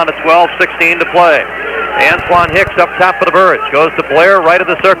 51-44. We're down to 12-16 to play. Antoine Hicks up top for the Birds. Goes to Blair right of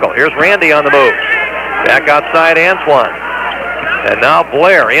the circle. Here's Randy on the move. Back outside Antoine. And now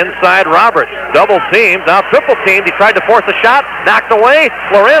Blair inside Roberts. Double teamed, now triple teamed. He tried to force a shot. Knocked away.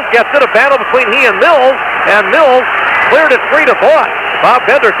 Flores gets it. A battle between he and Mills. And Mills cleared it free to Vaught. Bob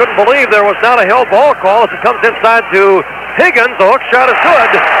Bender couldn't believe there was not a held ball call as it comes inside to Higgins. The hook shot is good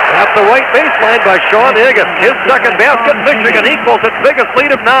at the right baseline by Sean Higgins. His second basket. Michigan equals its biggest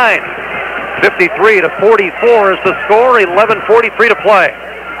lead of 9. 53-44 is the score. 11:43 to play.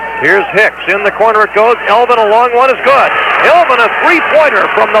 Here's Hicks. In the corner it goes. Elvin, a long one is good. Elvin, a three-pointer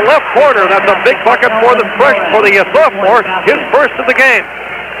from the left corner. That's a big bucket for the sophomore. His first of the game.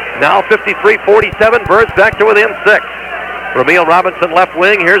 Now 53-47. Birds back to within 6. Ramil Robinson left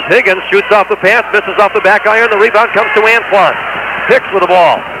wing. Here's Higgins. Shoots off the pass. Misses off the back iron. The rebound comes to Antoine. Hicks with the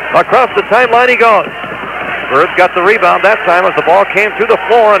ball. Across the timeline he goes. Birds got the rebound that time as the ball came to the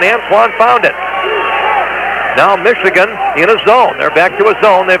floor, and Antoine found it. Now Michigan in a zone. They're back to a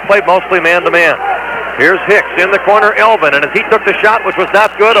zone. They've played mostly man-to-man. Here's Hicks in the corner, Elvin, and as he took the shot, which was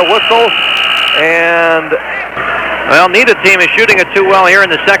not good, a whistle, and, well, neither team is shooting it too well here in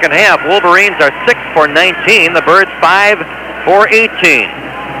the second half. Wolverines are 6 for 19. The Birds 5 for 18.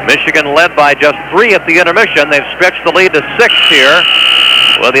 Michigan led by just 3 at the intermission. They've stretched the lead to 6 here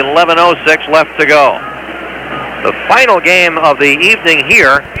with 11:06 left to go. The final game of the evening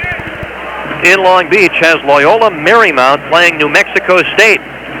here in Long Beach has Loyola Marymount playing New Mexico State.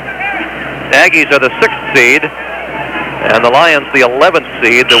 The Aggies are the 6th seed, and the Lions the 11th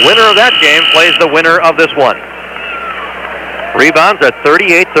seed. The winner of that game plays the winner of this one. Rebounds are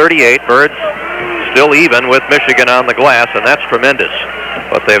 38-38. Birds still even with Michigan on the glass, and that's tremendous.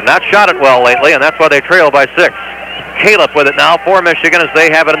 But they've not shot it well lately, and that's why they trail by 6. Caleb with it now for Michigan as they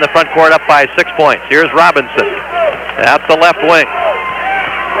have it in the front court up by 6 points. Here's Robinson at the left wing.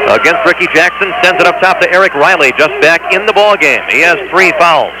 Against Ricky Jackson, sends it up top to Eric Riley, just back in the ball game. He has 3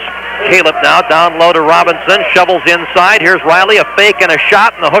 fouls. Caleb now down low to Robinson, shovels inside. Here's Riley, a fake and a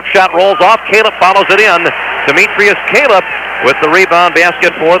shot, and the hook shot rolls off. Caleb follows it in. Demetrius Caleb with the rebound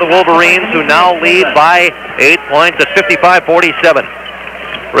basket for the Wolverines, who now lead by 8 points at 55-47.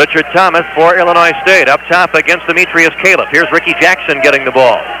 Richard Thomas for Illinois State up top against Demetrius Caleb. Here's Ricky Jackson getting the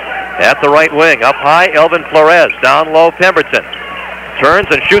ball. At the right wing, up high, Elvin Flores. Down low, Pemberton. Turns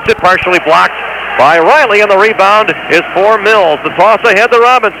and shoots it, partially blocked by Riley, and the rebound is for Mills. The toss ahead to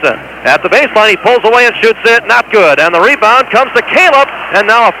Robinson. At the baseline, he pulls away and shoots it. Not good. And the rebound comes to Caleb, and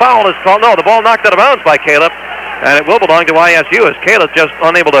now a foul is called. No, the ball knocked out of bounds by Caleb, and it will belong to ISU as Caleb just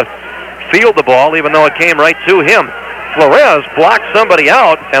unable to field the ball, even though it came right to him. Flores blocked somebody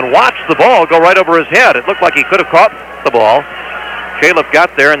out and watched the ball go right over his head. It looked like he could have caught the ball. Caleb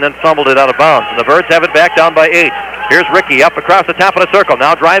got there and then fumbled it out of bounds. And the Birds have it back down by 8. Here's Ricky up across the top of the circle.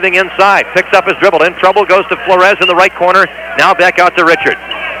 Now driving inside. Picks up his dribble. In trouble. Goes to Flores in the right corner. Now back out to Richard.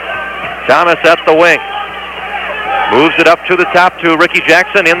 Thomas at the wing. Moves it up to the top to Ricky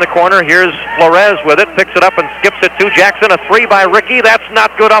Jackson in the corner. Here's Flores with it. Picks it up and skips it to Jackson. A 3 by Ricky. That's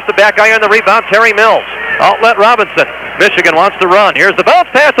not good off the back iron. The rebound, Terry Mills. Outlet Robinson. Michigan wants to run. Here's the bounce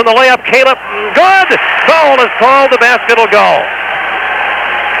pass and the layup. Caleb. Good. Foul is called. The basket will go.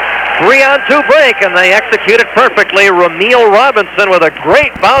 3-on-2 break, and they execute it perfectly. Ramil Robinson with a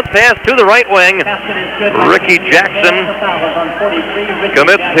great bounce pass to the right wing. Ricky Jackson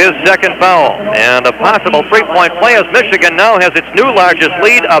commits his second foul. And a possible three-point play as Michigan now has its new largest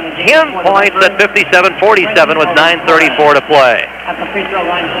lead of 10 points at 57-47 with 9:34 to play. At the free throw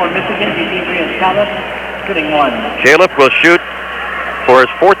line for Michigan, Demetrius Caleb, shooting 1. Caleb will shoot for his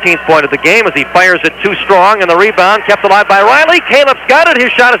 14th point of the game as he fires it too strong, and the rebound kept alive by Riley. Caleb's got it.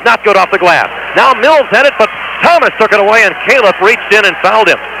 His shot is not good off the glass. Now Mills had it, but Thomas took it away, and Caleb reached in and fouled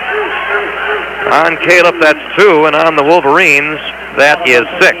him. On Caleb, that's 2, and on the Wolverines, that is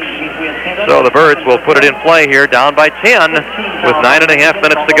 6. So the Birds will put it in play here, down by 10 with 9.5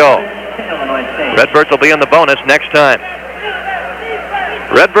 minutes to go. Redbirds will be in the bonus next time.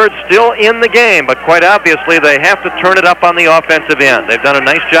 Redbirds still in the game, but quite obviously they have to turn it up on the offensive end. They've done a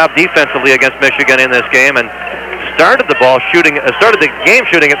nice job defensively against Michigan in this game and started the game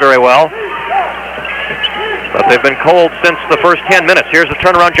shooting it very well. But they've been cold since the first 10 minutes. Here's a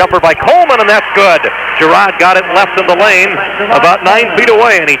turnaround jumper by Coleman, and that's good. Girard got it left in the lane about 9 feet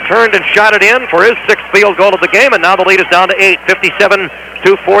away, and he turned and shot it in for his 6th field goal of the game, and now the lead is down to 8,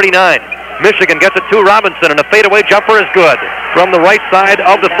 57-49. Michigan gets it to Robinson, and a fadeaway jumper is good. From the right side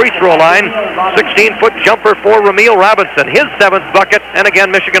of the free throw line, 16-foot jumper for Ramil Robinson. His 7th bucket, and again,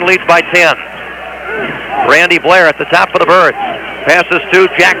 Michigan leads by 10. Randy Blair at the top of the Birds. Passes to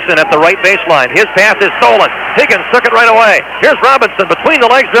Jackson at the right baseline. His pass is stolen. Higgins took it right away. Here's Robinson between the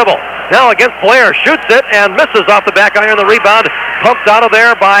legs dribble. Now against Blair, shoots it and misses off the back iron. The rebound pumped out of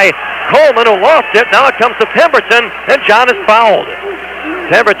there by Coleman, who lost it. Now it comes to Pemberton, and John is fouled.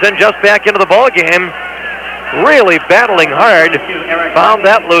 Pemberton just back into the ball game, really battling hard, found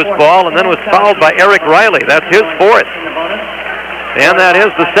that loose ball, and then was fouled by Eric Riley. That's his 4th. And that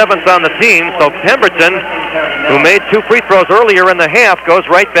is the 7th on the team, so Pemberton, who made 2 free throws earlier in the half, goes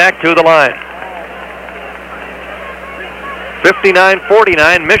right back to the line.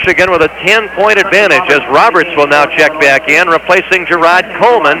 59-49, Michigan with a 10-point advantage as Roberts will now check back in, replacing Gerard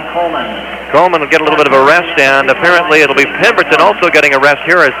Coleman. Coleman will get a little bit of a rest, and apparently it'll be Pemberton also getting a rest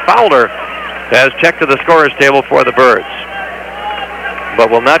here as Fowler has checked to the scorer's table for the Birds. But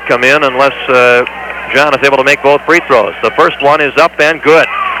will not come in unless John is able to make both free throws. The first one is up and good.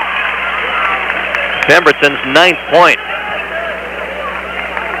 Pemberton's 9th point.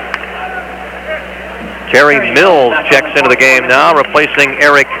 Terry Mills checks into the game now, replacing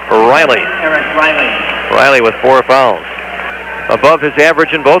Eric Riley. Riley with 4 fouls. Above his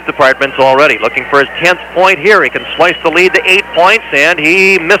average in both departments already. Looking for his 10th point here. He can slice the lead to 8 points, and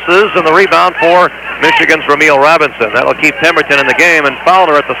he misses, and the rebound for Michigan's Ramil Robinson. That'll keep Pemberton in the game, and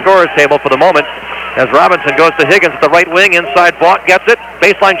Fowler at the scorer's table for the moment as Robinson goes to Higgins at the right wing. Inside, Vaught gets it.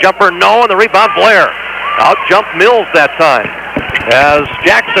 Baseline jumper, no, and the rebound, Blair. Out jumped Mills that time. As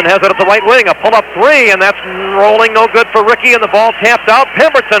Jackson has it at the right wing, a pull-up 3, and that's rolling no good for Ricky, and the ball tapped out.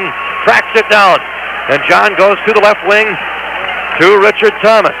 Pemberton tracks it down, and John goes to the left wing to Richard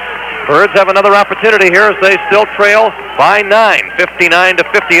Thomas. Birds have another opportunity here as they still trail by 9.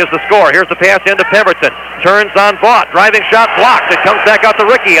 59-50 is the score. Here's the pass into Pemberton. Turns on Vaught. Driving shot blocked. It comes back out to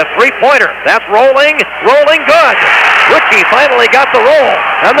Ricky. A 3-pointer. That's rolling good. Ricky finally got the roll,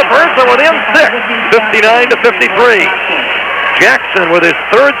 and the Birds are within 6. 59-53. Jackson with his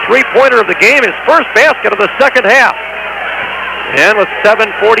 3rd 3-pointer of the game, his first basket of the second half. And with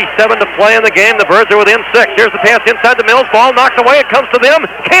 7:47 to play in the game, the Birds are within 6. Here's the pass inside the Mills. Ball knocked away. It comes to them.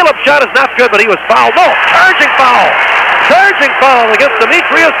 Caleb's shot is not good, but he was fouled. No, charging foul. Charging foul against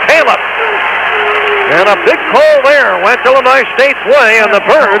Demetrius Caleb. And a big call there went Illinois State's way, and the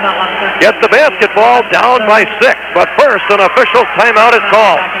Birds get the basketball down by 6. But first, an official timeout is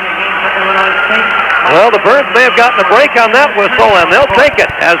called. Well, the Birds may have gotten a break on that whistle, and they'll take it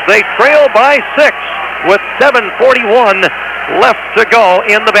as they trail by 6 with 7:41 left to go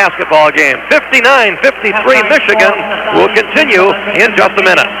in the basketball game. 59-53 Michigan will continue in just a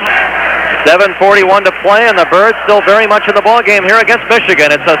minute. 7:41 to play, and the Birds still very much in the ball game here against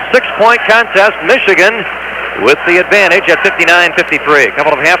Michigan. It's a 6-point contest. Michigan with the advantage at 59-53. A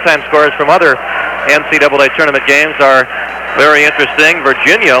couple of halftime scores from other NCAA tournament games are very interesting.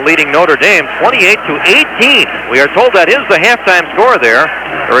 Virginia leading Notre Dame 28-18. We are told that is the halftime score there.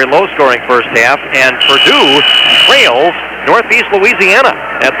 Very low-scoring first half, and Purdue trails Northeast Louisiana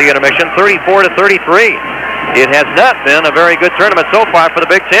at the intermission 34-33. It has not been a very good tournament so far for the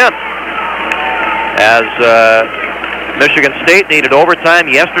Big Ten, as Michigan State needed overtime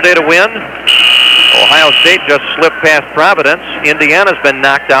yesterday to win. Ohio State just slipped past Providence. Indiana's been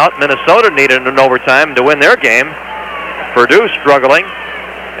knocked out. Minnesota needed an overtime to win their game. Purdue struggling,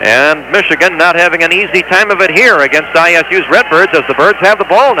 and Michigan not having an easy time of it here against ISU's Redbirds as the Birds have the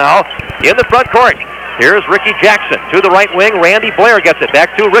ball now in the front court. Here's Ricky Jackson to the right wing. Randy Blair gets it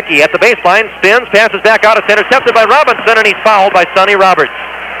back to Ricky at the baseline. Spins, passes back out. It's intercepted by Robinson, and he's fouled by Sonny Roberts.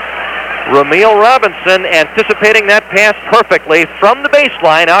 Ramil Robinson anticipating that pass perfectly from the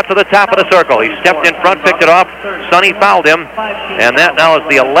baseline out to the top of the circle. He stepped in front, picked it off. Sonny fouled him, and that now is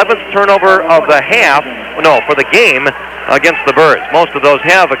the 11th turnover of the half. No, for the game against the Birds. Most of those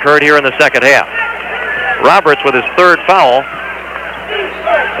have occurred here in the second half. Roberts with his 3rd foul.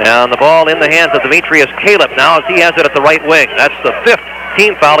 And the ball in the hands of Demetrius Caleb now as he has it at the right wing. That's the 5th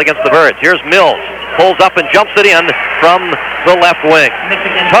team foul against the Birds. Here's Mills. Pulls up and jumps it in from the left wing.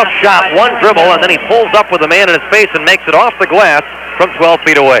 Tough shot, one dribble, and then he pulls up with a man in his face and makes it off the glass from 12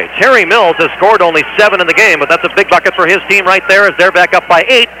 feet away. Terry Mills has scored only 7 in the game, but that's a big bucket for his team right there as they're back up by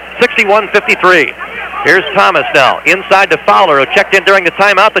 8, 61-53. Here's Thomas now, inside to Fowler, who checked in during the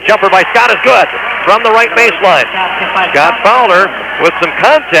timeout. The jumper by Scott is good from the right baseline. Scott Fowler with some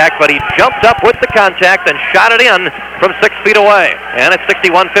contact, but he jumped up with the contact and shot it in from 6 feet away. And it's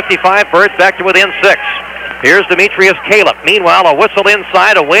 61-55, Birds back to within 6. Here's Demetrius Caleb. Meanwhile, a whistle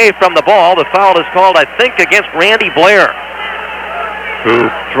inside away from the ball. The foul is called, I think, against Randy Blair, who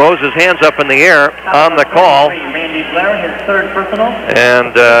throws his hands up in the air on the call and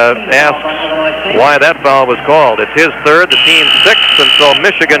asks why that foul was called. It's his 3rd, the team's 6th, and so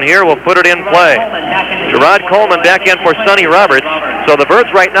Michigan here will put it in play. Gerard Coleman back in for Sonny Roberts. So the Birds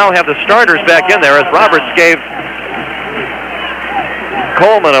right now have the starters back in there as Roberts gave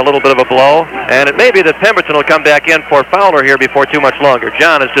Coleman a little bit of a blow, and it may be that Pemberton will come back in for Fowler here before too much longer.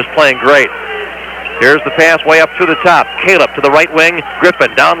 John is just playing great. Here's the pass way up to the top. Caleb to the right wing.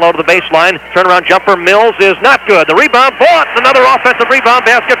 Griffin down low to the baseline. Turnaround jumper. Mills is not good. The rebound. Vaught. Another offensive rebound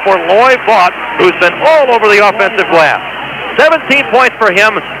basket for Lloyd Vaught, who's been all over the offensive glass. 17 points for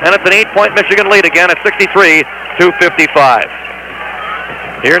him, and it's an 8-point Michigan lead again at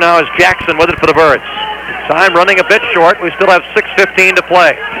 63-55. Here now is Jackson with it for the Birds. Time running a bit short. We still have 6:15 to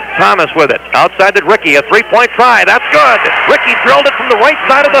play. Thomas with it. Outside to Ricky. A 3-point try. That's good. Ricky drilled it from the right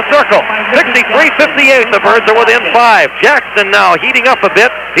side of the circle. 63-58. The Birds are within 5. Jackson now heating up a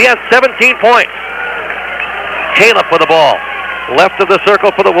bit. He has 17 points. Caleb with the ball. Left of the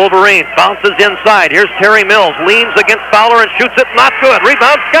circle for the Wolverines. Bounces inside. Here's Terry Mills. Leans against Fowler and shoots it. Not good.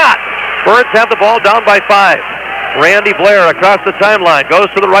 Rebound Scott. Birds have the ball down by 5. Randy Blair across the timeline,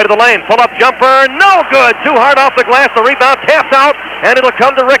 goes to the right of the lane, pull-up jumper, no good, too hard off the glass, the rebound tapped out, and it'll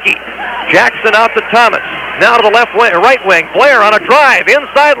come to Ricky. Jackson out to Thomas, now to the left wing, right wing, Blair on a drive,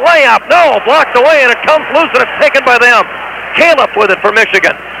 inside layup, no, blocked away, and it comes loose, and it's taken by them. Caleb with it for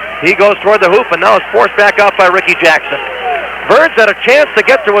Michigan. He goes toward the hoop, and now is forced back out by Ricky Jackson. Birds had a chance to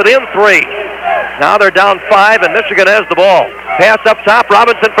get to within 3. Now they're down 5, and Michigan has the ball. Pass up top,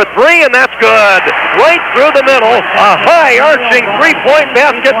 Robinson for 3, and that's good. Right through the middle. A high arching three-point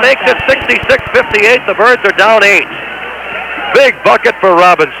basket makes it 66-58. The Birds are down 8. Big bucket for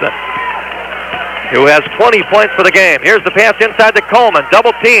Robinson, who has 20 points for the game. Here's the pass inside to Coleman.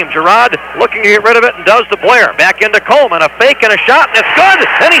 Double team. Gerard looking to get rid of it and does to Blair. Back into Coleman. A fake and a shot, and it's good,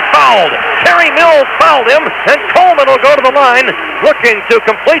 and he's fouled. Terry Mills fouled him, and Coleman will go to the line looking to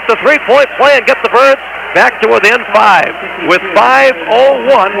complete the three-point play and get the Birds back to within 5 with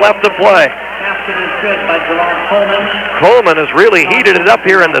 5:01 left to play. Basket is good by Jerome Coleman. Coleman has really heated it up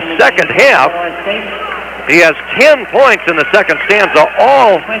here in the second half. He has 10 points in the second stanza,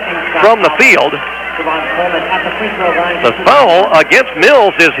 all from the field. The foul against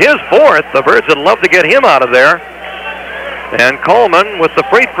Mills is his 4th. The Birds would love to get him out of there. And Coleman with the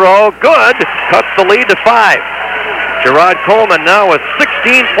free throw, good, cuts the lead to 5. Gerard Coleman now with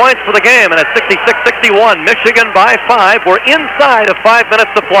 16 points for the game, and it's 66-61. Michigan by 5. We're inside of 5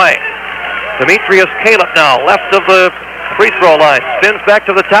 minutes to play. Demetrius Caleb now, left of the free throw line, spins back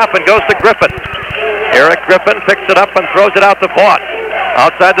to the top and goes to Griffin. Eric Griffin picks it up and throws it out to Vaught,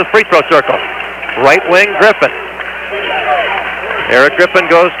 outside the free throw circle. Right wing, Griffin. Eric Griffin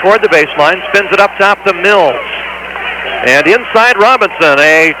goes toward the baseline, spins it up top to Mills. And inside Robinson,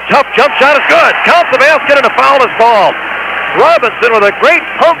 a tough jump shot is good. Counts the basket and a foul is called. Robinson with a great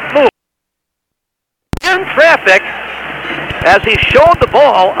pump move in traffic as he showed the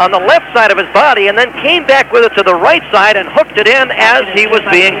ball on the left side of his body and then came back with it to the right side and hooked it in as he was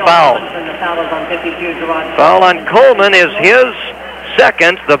being fouled. Foul on Coleman is his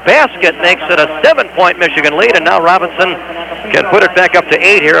 2nd. The basket makes it a 7-point Michigan lead, and now Robinson can put it back up to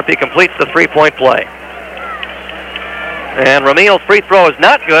 8 here if he completes the three-point play. And Ramil's free throw is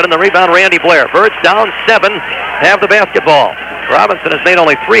not good, and the rebound Randy Blair. Birds down 7, have the basketball. Robinson has made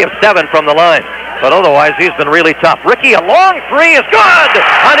only 3 of 7 from the line, but otherwise he's been really tough. Ricky, a long 3 is good!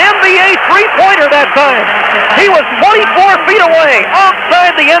 An NBA three-pointer that time. He was 24 feet away,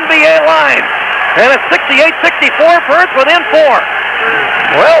 outside the NBA line. And it's 68-64, Birds within 4.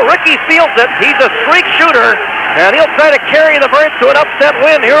 Well, Ricky feels it. He's a streak shooter, and he'll try to carry the Birds to an upset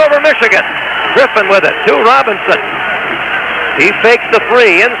win here over Michigan. Griffin with it to Robinson. He fakes the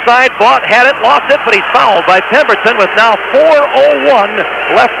 3. Inside, Vaught had it, lost it, but he's fouled by Pemberton with now 4:01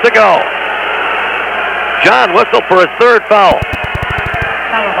 left to go. John whistled for his 3rd foul.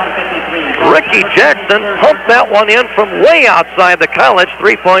 Ricky Jackson pumped that one in from way outside the college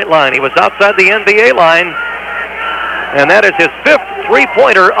three-point line. He was outside the NBA line, and that is his 5th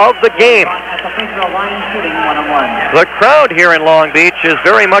three-pointer of the game. The crowd here in Long Beach is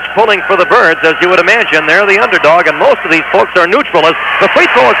very much pulling for the Birds, as you would imagine. They're the underdog, and most of these folks are neutral as the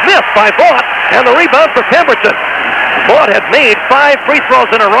free throw is missed by Vaught, and the rebound for Pemberton. Vaught had made 5 free throws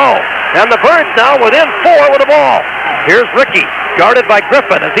in a row, and the Birds now within 4 with the ball. Here's Ricky, guarded by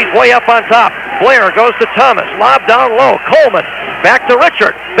Griffin as he's way up on top. Blair goes to Thomas, lob down low. Coleman, back to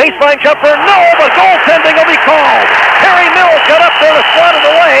Richard. Baseline jumper, no, but goaltending will be called. Terry Mills got up there to swat it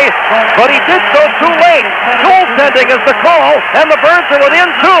away, but he did so too late. Goaltending is the call, and the Birds are within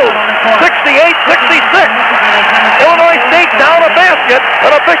 2. 68-66. Illinois State down a basket.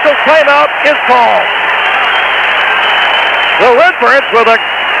 An official's timeout is called. The Redbirds with a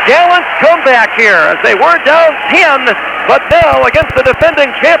gallant comeback here as they were down 10, but now against the defending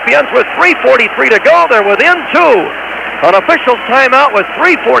champions with 3:43 to go, they're within 2. An official's timeout with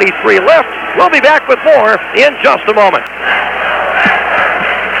 3:43 left. We'll be back with more in just a moment.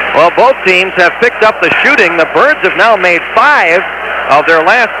 Well, both teams have picked up the shooting. The Birds have now made 5 of their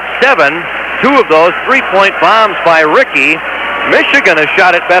last 7. 2 of those three-point bombs by Ricky. Michigan has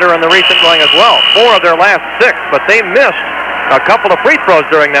shot it better in the recent going as well. 4 of their last 6, but they missed a couple of free throws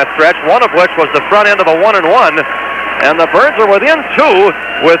during that stretch, one of which was the front end of a 1-and-1. And the Birds are within 2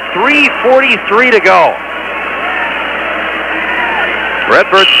 with 3:43 to go.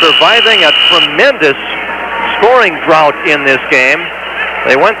 Redbirds surviving a tremendous scoring drought in this game.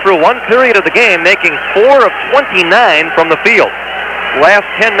 They went through one period of the game making 4 of 29 from the field. Last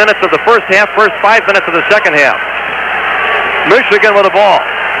 10 minutes of the first half, first 5 minutes of the second half. Michigan with the ball.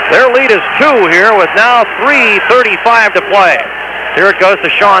 Their lead is 2 here with now 3:35 to play. Here it goes to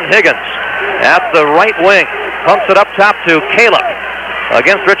Sean Higgins at the right wing. Pumps it up top to Caleb.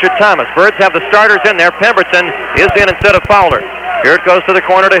 against Richard Thomas. Birds have the starters in there. Pemberton is in instead of Fowler. Here it goes to the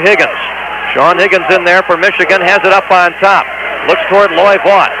corner to Higgins. Sean Higgins in there for Michigan, has it up on top. Looks toward Loy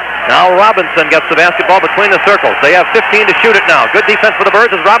Vaught. Now Robinson gets the basketball between the circles. They have 15 to shoot it now. Good defense for the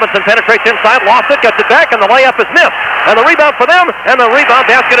Birds as Robinson penetrates inside, lost it, gets it back, and the layup is missed. And the rebound for them, and the rebound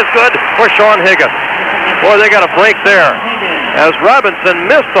basket is good for Sean Higgins. Boy, they got a break there. As Robinson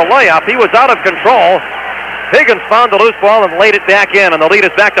missed the layup, he was out of control. Higgins found the loose ball and laid it back in, and the lead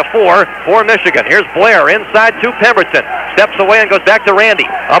is back to 4 for Michigan. Here's Blair inside to Pemberton. Steps away and goes back to Randy.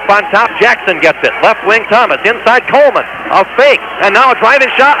 Up on top, Jackson gets it. Left wing, Thomas. Inside, Coleman. A fake, and now a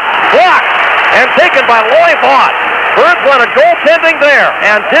driving shot. Blocked and taken by Loy Vaught. Birds wanted goaltending there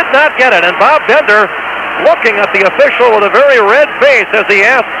and did not get it. And Bob Bender looking at the official with a very red face as he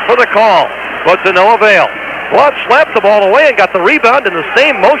asked for the call, but to no avail. Vaught slapped the ball away and got the rebound in the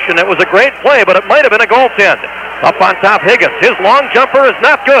same motion. It was a great play, but it might have been a goaltend. Up on top, Higgins. His long jumper is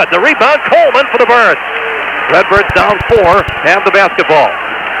not good. The rebound, Coleman for the Birds. Redbirds down 4, have the basketball.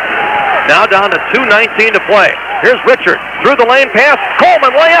 Now down to 2:19 to play. Here's Richard. Through the lane pass.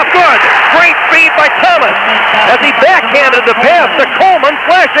 Coleman layup good. Great speed by Thomas as he backhanded the pass to Coleman,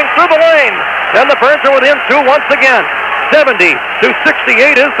 flashing through the lane. Then the Birds are within 2 once again.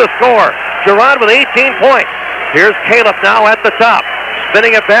 70-68 is the score. Gerard with 18 points. Here's Caleb now at the top.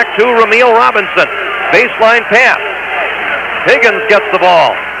 Spinning it back to Ramil Robinson. Baseline pass. Higgins gets the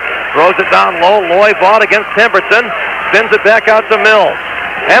ball. Throws it down low. Loy Vaught against Pemberton. Spins it back out to Mills.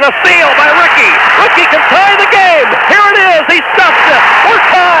 And a steal by Ricky. Ricky can tie the game. Here it is. He stuffs it. We're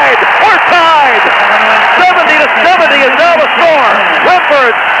tied. We're tied. 70-70 is now the score.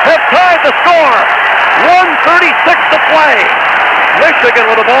 Redbirds have tied the score. 1:36 to play. Michigan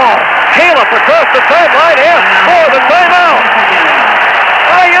with the ball. Caleb across the sideline asks for the timeout.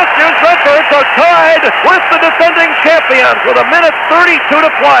 ISU's Redbirds are tied with the defending champions with 1:32 to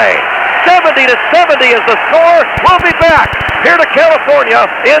play. 70-70 is the score. We'll be back here to California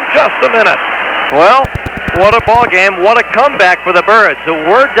in just a minute. Well, what a ball game. What a comeback for the Birds, who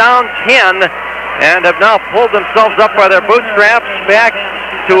were down 10 and have now pulled themselves up by their bootstraps back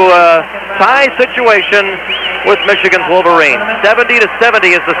to a tie situation with Michigan's Wolverines.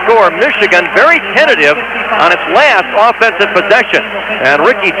 70-70 is the score. Michigan very tentative on its last offensive possession. And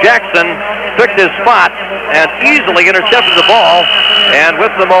Ricky Jackson picked his spot and easily intercepted the ball. And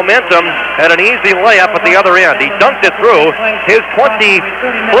with the momentum, had an easy layup at the other end. He dunked it through his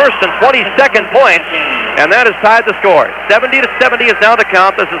 21st and 22nd points, and that has tied the score. 70-70 is now the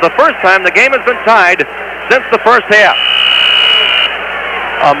count. This is the first time the game has been tied since the first half.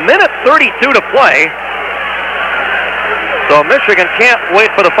 1:32 to play. So Michigan can't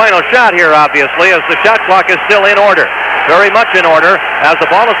wait for the final shot here, obviously, as the shot clock is still in order. Very much in order as the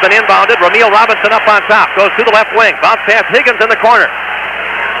ball has been inbounded. Ramil Robinson up on top. Goes to the left wing. Bounce pass Higgins in the corner.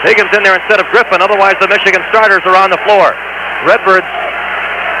 Higgins in there instead of Griffin. Otherwise, the Michigan starters are on the floor. Redbirds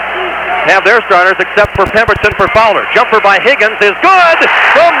have their starters except for Pemberton for Fowler. Jumper by Higgins is good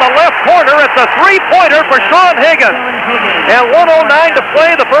from the left corner. It's a three-pointer for Sean Higgins. And 1:09 to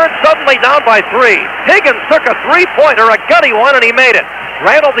play. The Birds suddenly down by 3. Higgins took a three-pointer, a gutty one, and he made it.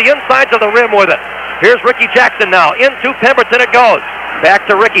 Rattled the insides of the rim with it. Here's Ricky Jackson now. Into Pemberton it goes. Back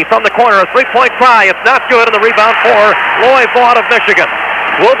to Ricky from the corner. A three-point try. It's not good, and the rebound for Loy Vaught of Michigan.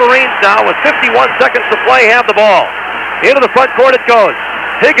 Wolverines now with 51 seconds to play have the ball. Into the front court it goes.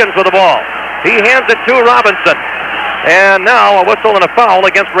 Higgins with the ball. He hands it to Robinson. And now a whistle and a foul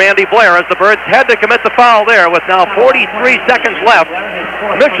against Randy Blair as the Birds had to commit the foul there with now 43 seconds left.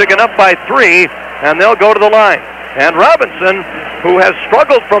 Michigan up by 3, and they'll go to the line. And Robinson, who has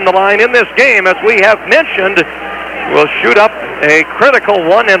struggled from the line in this game, as we have mentioned, will shoot up a critical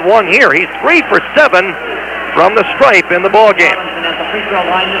 1-and-1 here. He's 3 for 7 from the stripe in the ball game.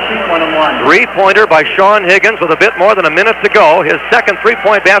 Three-pointer by Sean Higgins with a bit more than a minute to go. His second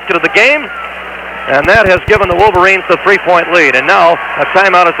three-point basket of the game. And that has given the Wolverines the three-point lead. And now a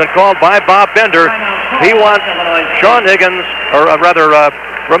timeout has been called by Bob Bender. He wants Sean Higgins, or rather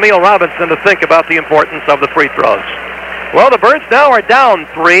Ramil Robinson, to think about the importance of the free throws. Well, the Birds now are down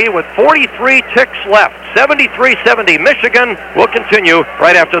 3 with 43 ticks left. 73-70. Michigan will continue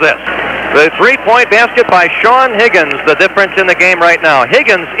right after this. The three-point basket by Sean Higgins, the difference in the game right now.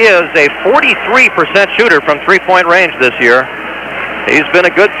 Higgins is a 43% shooter from three-point range this year. He's been a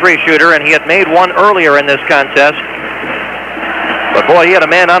good three shooter, and he had made one earlier in this contest. But boy, he had a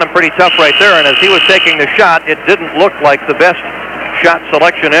man on him pretty tough right there, and as he was taking the shot, it didn't look like the best shot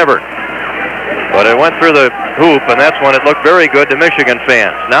selection ever. But it went through the hoop, and that's when it looked very good to Michigan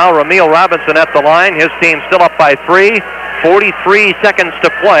fans. Now Ramil Robinson at the line. His team still up by 3. 43 seconds to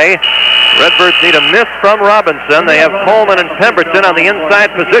play. Redbirds need a miss from Robinson. They have Coleman and Pemberton on the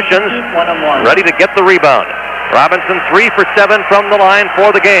inside positions, ready to get the rebound. Robinson 3 for 7 from the line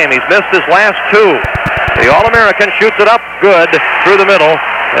for the game. He's missed his last 2. The All-American shoots it up good through the middle,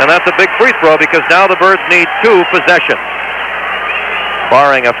 and that's a big free throw because now the Birds need 2 possessions,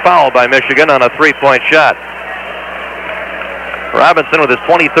 barring a foul by Michigan on a 3-point shot. Robinson with his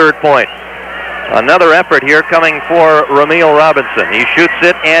 23rd point. Another effort here coming for Ramil Robinson. He shoots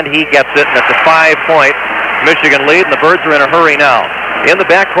it and he gets it, and it's a 5-point Michigan lead, and the Birds are in a hurry now. In the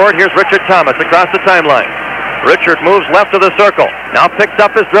backcourt, here's Richard Thomas across the timeline. Richard moves left of the circle, now picks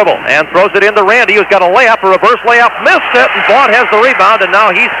up his dribble and throws it into Randy, who's got a layup, a reverse layup, missed it, and Vaught has the rebound, and now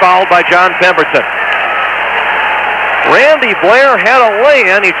he's fouled by John Pemberton. Randy Blair had a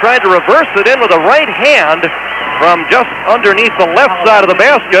lay-in. He tried to reverse it in with a right hand from just underneath the left side of the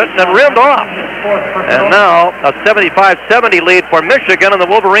basket, and it rimmed off. And now a 75-70 lead for Michigan, and the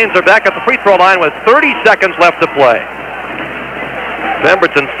Wolverines are back at the free throw line with 30 seconds left to play.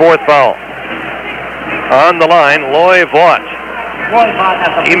 Pemberton's 4th foul. On the line, Loy Vaught.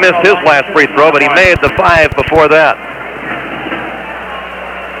 He missed his last free throw, but he made the 5 before that.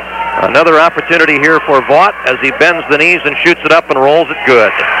 Another opportunity here for Vaught as he bends the knees and shoots it up and rolls it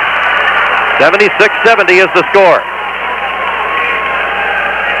good. 76-70 is the score.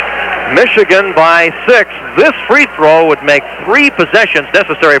 Michigan by 6. This free throw would make 3 possessions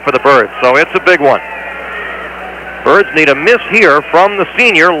necessary for the Birds, so it's a big one. Birds need a miss here from the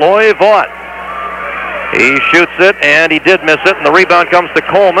senior, Loy Vaught. He shoots it, and he did miss it, and the rebound comes to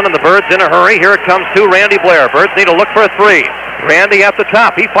Coleman, and the Birds in a hurry. Here it comes to Randy Blair. Birds need to look for a 3. Randy at the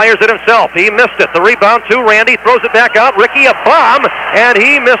top. He fires it himself. He missed it. The rebound to Randy. Throws it back out. Ricky, a bomb, and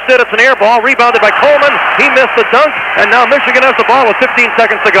he missed it. It's an air ball. Rebounded by Coleman. He missed the dunk, and now Michigan has the ball with 15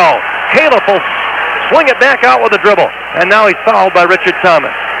 seconds to go. Caleb will swing it back out with a dribble, and now he's fouled by Richard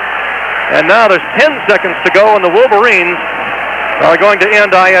Thomas. And now there's 10 seconds to go, and the Wolverines are going to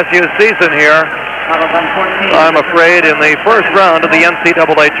end ISU's season here, I'm afraid, in the first round of the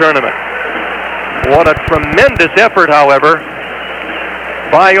NCAA tournament. What a tremendous effort, however,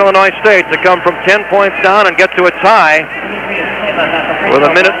 by Illinois State to come from 10 points down and get to a tie with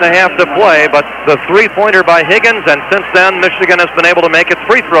a minute and a half to play. But the 3-pointer by Higgins, and since then Michigan has been able to make its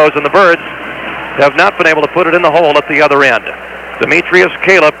free throws, and the Birds have not been able to put it in the hole at the other end. Demetrius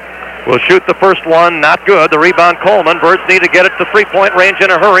Caleb will shoot the first one, not good. The rebound, Coleman. Birds need to get it to 3-point range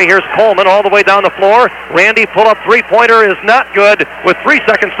in a hurry. Here's Coleman all the way down the floor. Randy pull-up 3-pointer is not good with 3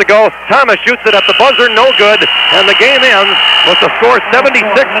 seconds to go. Thomas shoots it at the buzzer, no good. And the game ends with the score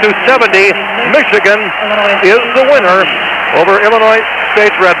 76-70. Michigan is the winner over Illinois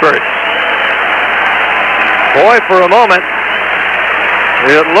State's Redbirds. Boy, for a moment,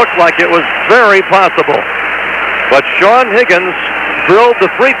 it looked like it was very possible. But Sean Higgins drilled the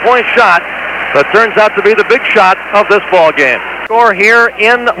 3-point shot that turns out to be the big shot of this ball game. Score here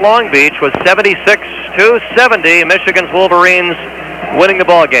in Long Beach was 76-70. Michigan's Wolverines winning the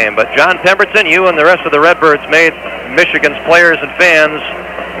ball game. But John Pemberton, you and the rest of the Redbirds made Michigan's players and fans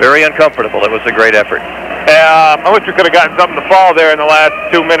very uncomfortable. It was a great effort. Yeah, I wish we could have gotten something to fall there in the last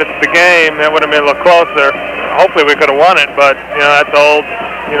 2 minutes of the game. That would have been a little closer. Hopefully we could have won it, but that's old.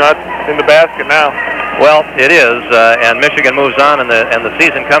 That's in the basket now. Well, it is, and Michigan moves on, and the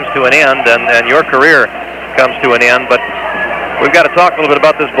season comes to an end, and your career comes to an end. But we've got to talk a little bit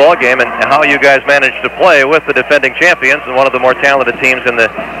about this ball game and how you guys managed to play with the defending champions and one of the more talented teams in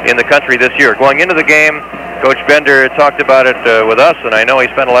the country this year. Going into the game, Coach Bender talked about it with us, and I know he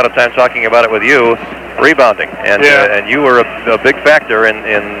spent a lot of time talking about it with you, rebounding, and you were a big factor in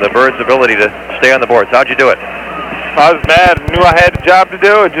the Birds' ability to stay on the boards. How'd you do it? I was mad. Knew I had a job to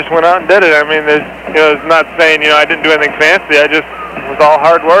do. I just went out and did it. I mean, it's not saying I didn't do anything fancy. It was all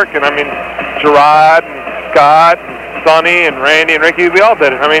hard work. And I mean, Gerard and Scott and Sonny and Randy and Ricky, we all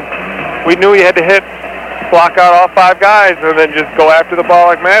did it. I mean, we knew you had to block out all 5 guys, and then just go after the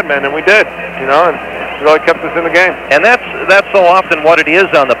ball like madmen, and we did. And it really kept us in the game. And that's so often what it is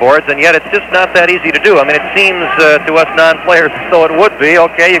on the boards, and yet it's just not that easy to do. I mean, it seems to us non-players as though it would be.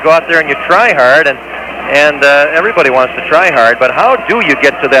 Okay, you go out there and you try hard, and everybody wants to try hard, but how do you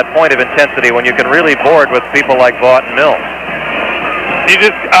get to that point of intensity when you can really board with people like Vaught and Mills? You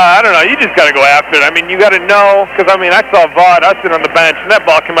just, I don't know, you just got to go after it. I mean, you got to know, because, I mean, I saw Vaught, I was sitting on the bench, and that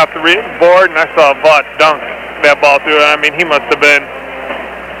ball came off the board, and I saw Vaught dunk that ball through it. I mean, he must have been,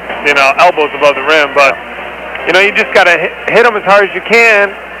 elbows above the rim, but, you just got to hit him as hard as you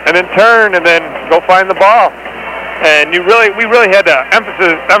can, and then turn, and then go find the ball. And we really had to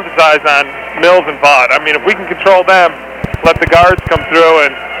emphasize on Mills and Vaught. I mean, if we can control them, let the guards come through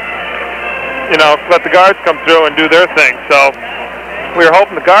and do their thing. So, we were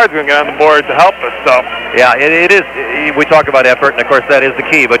hoping the guards were going to get on the board to help us. So yeah, it is. We talk about effort, and of course that is the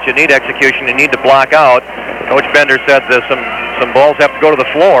key. But you need execution. You need to block out. Coach Bender said some balls have to go to the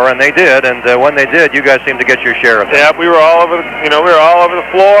floor, and they did. And when they did, you guys seemed to get your share of it. Yeah, we were all over. We were all over the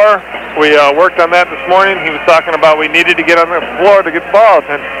floor. We worked on that this morning. He was talking about we needed to get on the floor to get the balls,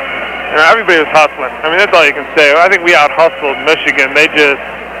 and everybody was hustling. I mean, that's all you can say. I think we out-hustled Michigan. They're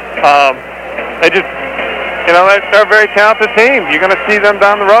a very talented team. You're going to see them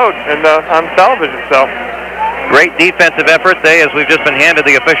down the road and on television. So great defensive effort. They, as we've just been handed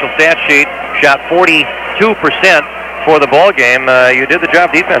the official stat sheet, shot 42% for the ball game. You did the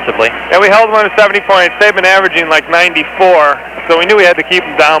job defensively. Yeah, we held them to 70 points. They've been averaging like 94, so we knew we had to keep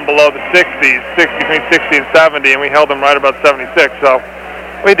them down below the 60s, between 60 and 70, and we held them right about 76. So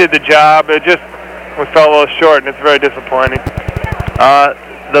we did the job. We fell a little short, and it's very disappointing.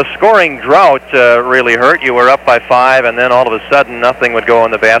 The scoring drought really hurt. You were up by 5, and then all of a sudden nothing would go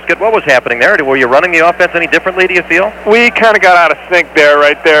in the basket. What was happening there? Were you running the offense any differently, do you feel? We kind of got out of sync there,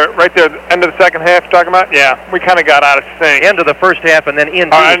 right there, end of the second half you're talking about? Yeah, we kind of got out of sync. End of the first half and then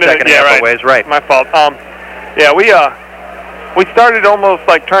into the second half right. always, right. My fault. We started almost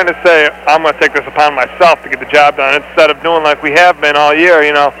like trying to say, I'm going to take this upon myself to get the job done, instead of doing like we have been all year,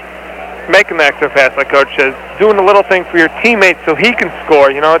 making the extra pass, like Coach says, doing the little thing for your teammate so he can score.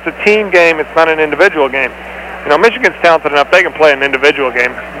 It's a team game. It's not an individual game. Michigan's talented enough. They can play an individual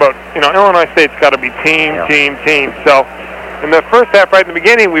game. But, Illinois State's got to be team. So in the first half, right in the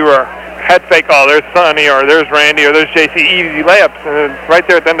beginning, we were head fake, oh, there's Sonny, or there's Randy, or there's JC, easy layups. And then right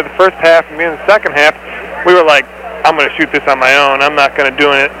there at the end of the first half and in the second half, we were like, I'm going to shoot this on my own. I'm not going to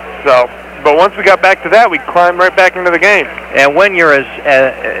do it. But once we got back to that, we climbed right back into the game. And when you're as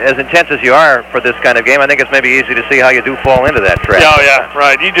intense as you are for this kind of game, I think it's maybe easy to see how you do fall into that trap. Oh, yeah,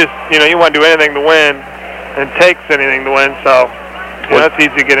 right. You just, you want to do anything to win, and it takes anything to win, so it's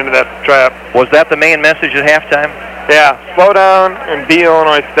easy to get into that trap. Was that the main message at halftime? Yeah, slow down and beat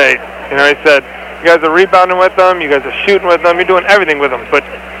Illinois State. He said, you guys are rebounding with them, you guys are shooting with them, you're doing everything with them, but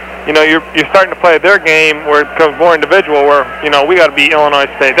you're starting to play their game where it becomes more individual, where, we got to beat Illinois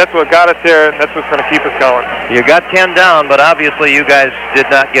State. That's what got us here, and that's what's going to keep us going. You got 10 down, but obviously you guys did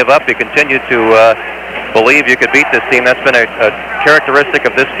not give up. You continued to believe you could beat this team. That's been a characteristic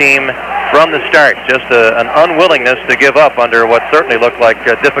of this team from the start, just an unwillingness to give up under what certainly looked like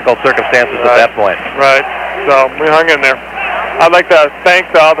difficult circumstances at that point. Right. So we hung in there. I'd like to thank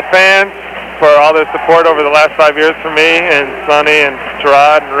all the fans for all their support over the last 5 years for me and Sonny and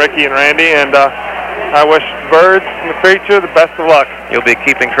Gerard and Ricky and Randy, and I wish Birds in the future the best of luck. You'll be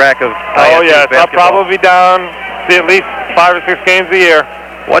keeping track of ISU yes, basketball. I'll probably be down see at least 5 or 6 games a year.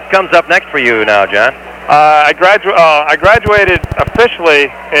 What comes up next for you now, John? I graduated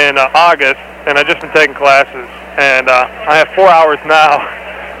officially in August, and I've just been taking classes, and I have 4 hours now.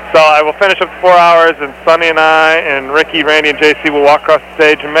 So I will finish up the 4 hours, and Sonny and I and Ricky, Randy, and JC will walk across the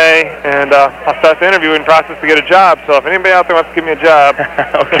stage in May, and I'll start the interviewing process to get a job. So if anybody out there wants to give me a job,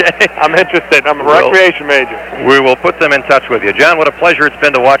 okay, I'm interested. I'm a recreation major. We will put them in touch with you. John, what a pleasure it's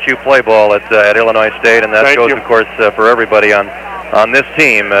been to watch you play ball at Illinois State, and that goes, of course, for everybody on this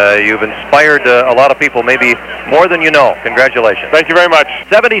team. You've inspired a lot of people, maybe more than you know. Congratulations. Thank you very much.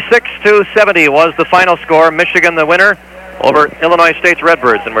 76-70 was the final score. Michigan the winner over Illinois State's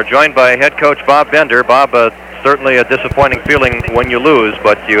Redbirds, and we're joined by head coach Bob Bender. Bob, certainly a disappointing feeling when you lose,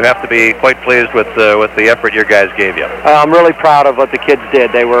 but you have to be quite pleased with the effort your guys gave you. I'm really proud of what the kids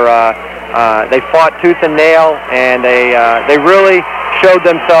did. They were they fought tooth and nail, and they really showed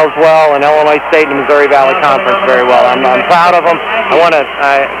themselves well in Illinois State and the Missouri Valley Conference very well. I'm proud of them. I want to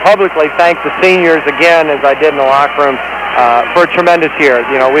publicly thank the seniors again, as I did in the locker room, for a tremendous year.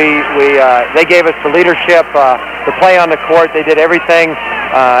 They gave us the leadership, the play on the court. They did everything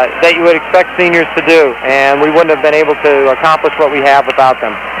that you would expect seniors to do, and we wouldn't have been able to accomplish what we have without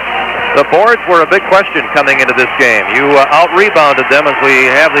them. The boards were a big question coming into this game. You out-rebounded them, as we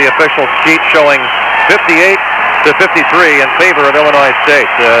have the official sheet showing 58-53 in favor of Illinois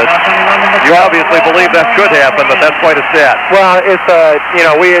State. You obviously believe that could happen, but that's quite a stat. Well, it's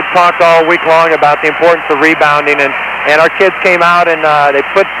we had talked all week long about the importance of rebounding, and our kids came out and they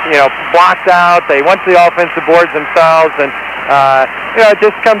put blocks out. They went to the offensive boards themselves, and it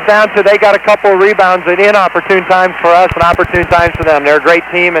just comes down to they got a couple of rebounds at inopportune times for us and opportune times for them. They're a great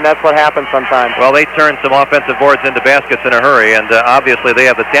team, and that's what happens sometimes. Well, they turned some offensive boards into baskets in a hurry, and obviously they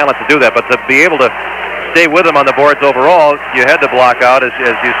have the talent to do that, but to be able to stay with them on the boards overall, you had to block out, as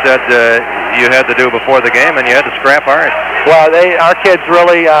you said you had to do before the game, and you had to scrap hard. Well, our kids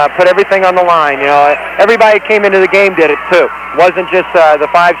really put everything on the line. You know, everybody came into the game did it too. It wasn't just the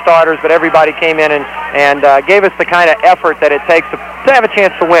 5 starters, but everybody came in and gave us the kind of effort that it takes to have a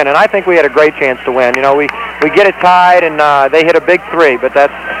chance to win. And I think we had a great chance to win. You know, we get it tied, and they hit a big 3. But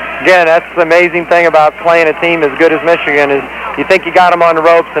that's the amazing thing about playing a team as good as Michigan is you think you got them on the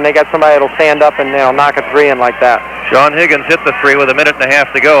ropes, and they got somebody that'll stand up and knock a 3 in like that. Sean Higgins hit the 3 with a minute and a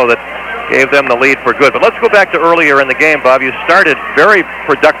half to go. That gave them the lead for good. But let's go back to earlier in the game, Bob. You started very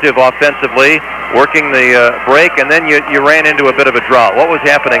productive offensively, working the break, and then you ran into a bit of a drought. What was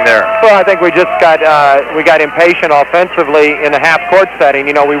happening there? Well, I think we just got impatient offensively in the half-court setting.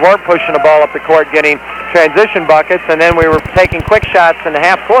 You know, we weren't pushing the ball up the court, getting transition buckets, and then we were taking quick shots in the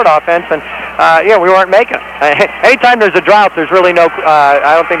half-court offense, and we weren't making them. Anytime there's a drought, there's really no.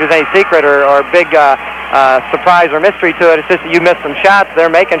 I don't think there's any secret or big surprise or mystery to it. It's just that you miss some shots, they're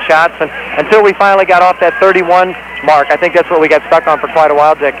making shots, and until we finally got off that 31 mark, I think that's what we got stuck on for quite a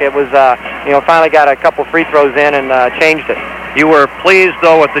while, Dick. It was, finally got a couple free throws in and changed it. You were pleased,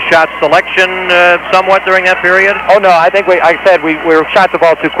 though, with the shot selection somewhat during that period? Oh, no, I think we shot the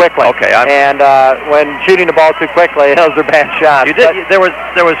ball too quickly. Okay. When shooting the ball too quickly, those are bad shots. There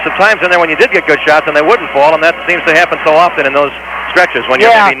was some times in there when you did get good shots and they wouldn't fall, and that seems to happen so often in those stretches when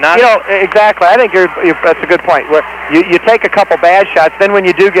you're maybe not. Exactly. I think that's a good point. Where you take a couple bad shots, then when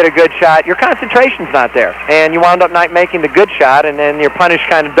you do get a good shot, your concentration's not there, and you wound up not making the good shot, and then you're punished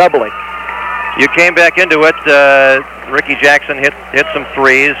kind of doubly. You came back into it. Ricky Jackson hit some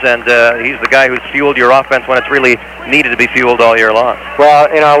 3s, and he's the guy who's fueled your offense when it's really needed to be fueled all year long. Well,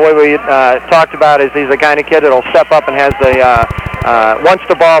 what we talked about is he's the kind of kid that'll step up and has wants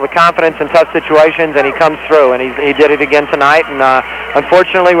the ball, the confidence in tough situations, and he comes through, and he did it again tonight. And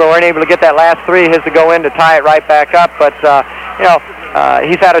unfortunately, we weren't able to get that last 3 of his to go in to tie it right back up. But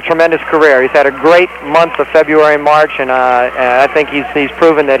he's had a tremendous career. He's had a great month of February and March, and I think he's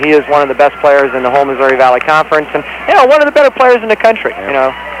proven that he is one of the best players in the whole Missouri Valley Conference, and one of the better players in the country. Yeah.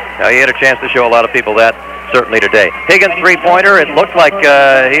 He had a chance to show a lot of people that certainly today. Higgins 3-pointer. It looked like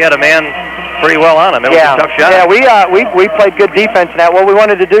he had a man pretty well on him. It was a tough shot. Yeah, we played good defense in that. What we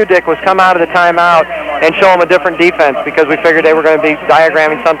wanted to do, Dick, was come out of the timeout and show them a different defense because we figured they were going to be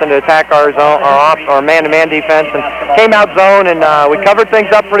diagramming something to attack our zone, our man-to-man defense, and came out zone, and we covered things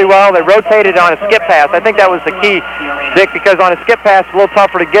up pretty well. They rotated on a skip pass. I think that was the key, Dick, because on a skip pass it's a little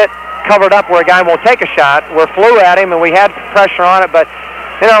tougher to get covered up where a guy won't take a shot. We flew at him, and we had pressure on it, but,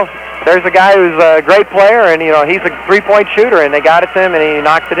 there's a guy who's a great player, and, he's a 3-point shooter, and they got it to him, and he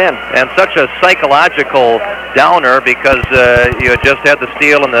knocked it in. And such a psychological downer because you had just had the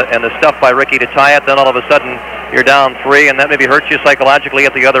steal and the stuff by Ricky to tie it, then all of a sudden you're down 3, and that maybe hurts you psychologically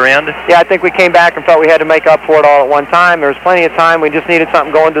at the other end? Yeah, I think we came back and felt we had to make up for it all at one time. There was plenty of time. We just needed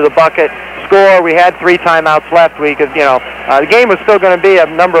something going to the bucket. Score. We had 3 timeouts left. We could, the game was still going to be a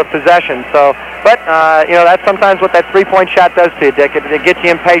number of possessions. So, but that's sometimes what that 3-point shot does to you, Dick. It gets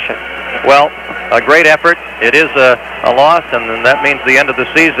you impatient. Well, a great effort. It is a loss, and that means the end of the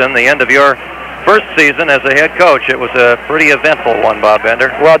season, the end of your first season as a head coach. It was a pretty eventful one, Bob Bender.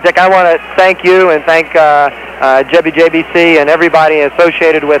 Well, Dick, I want to thank you and thank WJBC and everybody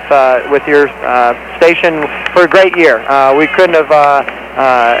associated with your station for a great year. We couldn't have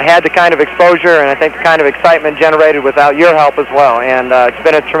had the kind of exposure and I think the kind of excitement generated without your help as well. And it's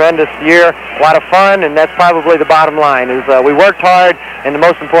been a tremendous year, a lot of fun, and that's probably the bottom line. Is we worked hard, and the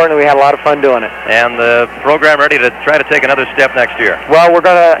most important, we had a lot of fun doing it. And the program ready to try to take another step next year. Well, we're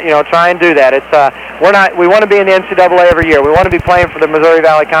going to try and do that. It's we want to be in the NCAA every year. We want to be playing for the Missouri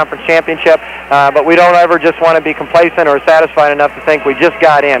Valley Conference Championship, but we don't ever just want to be complacent or satisfied enough to think we just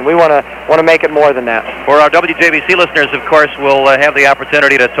got in. We want to make it more than that. For our WJBC listeners, of course, we'll have the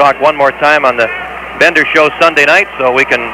opportunity to talk one more time on the Bender Show Sunday night, so we can